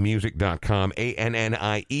AnnieMacMusic.com,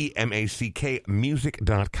 ANNIEMACK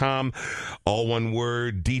music.com. All one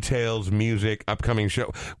word, details, music, upcoming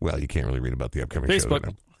show. Well, you can't really read about the upcoming shows right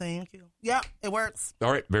now. Thank you. Yeah, it works.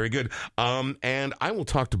 All right, very good. And I will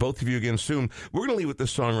talk to both of you again soon. We're going to leave with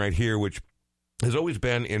this song right here, which has always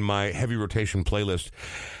been in my heavy rotation playlist.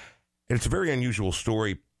 And it's a very unusual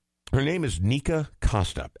story. Her name is Nika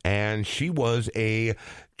Costa, and she was a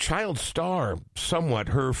child star somewhat.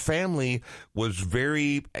 Her family was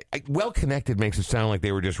very well-connected, makes it sound like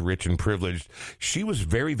they were just rich and privileged. She was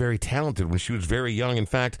very, very talented when she was very young. In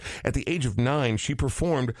fact, at the age of 9, she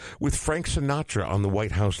performed with Frank Sinatra on the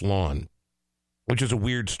White House lawn, which is a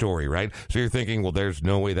weird story, right? So you're thinking, well, there's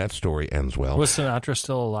no way that story ends well. Was Sinatra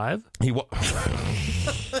still alive? He was.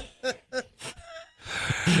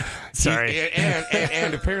 Sorry.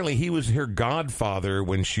 And apparently he was her godfather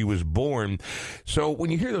when she was born. So when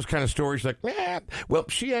you hear those kind of stories, like, well,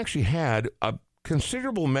 she actually had a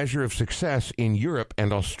considerable measure of success in Europe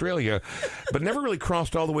and Australia, but never really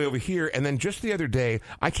crossed all the way over here. And then just the other day,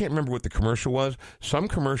 I can't remember what the commercial was. Some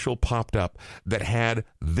commercial popped up that had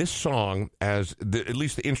this song as at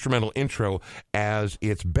least the instrumental intro as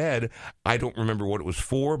its bed. I don't remember what it was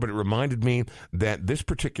for, but it reminded me that this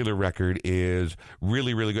particular record is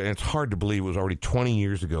really, really good. And it's hard to believe it was already 20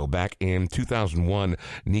 years ago. Back in 2001,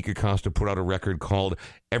 Nika Costa put out a record called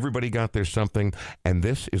Everybody Got Their Something, and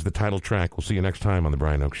this is the title track. We'll see you next time on The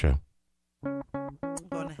Brian Oak Show. I'm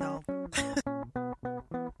going to hell.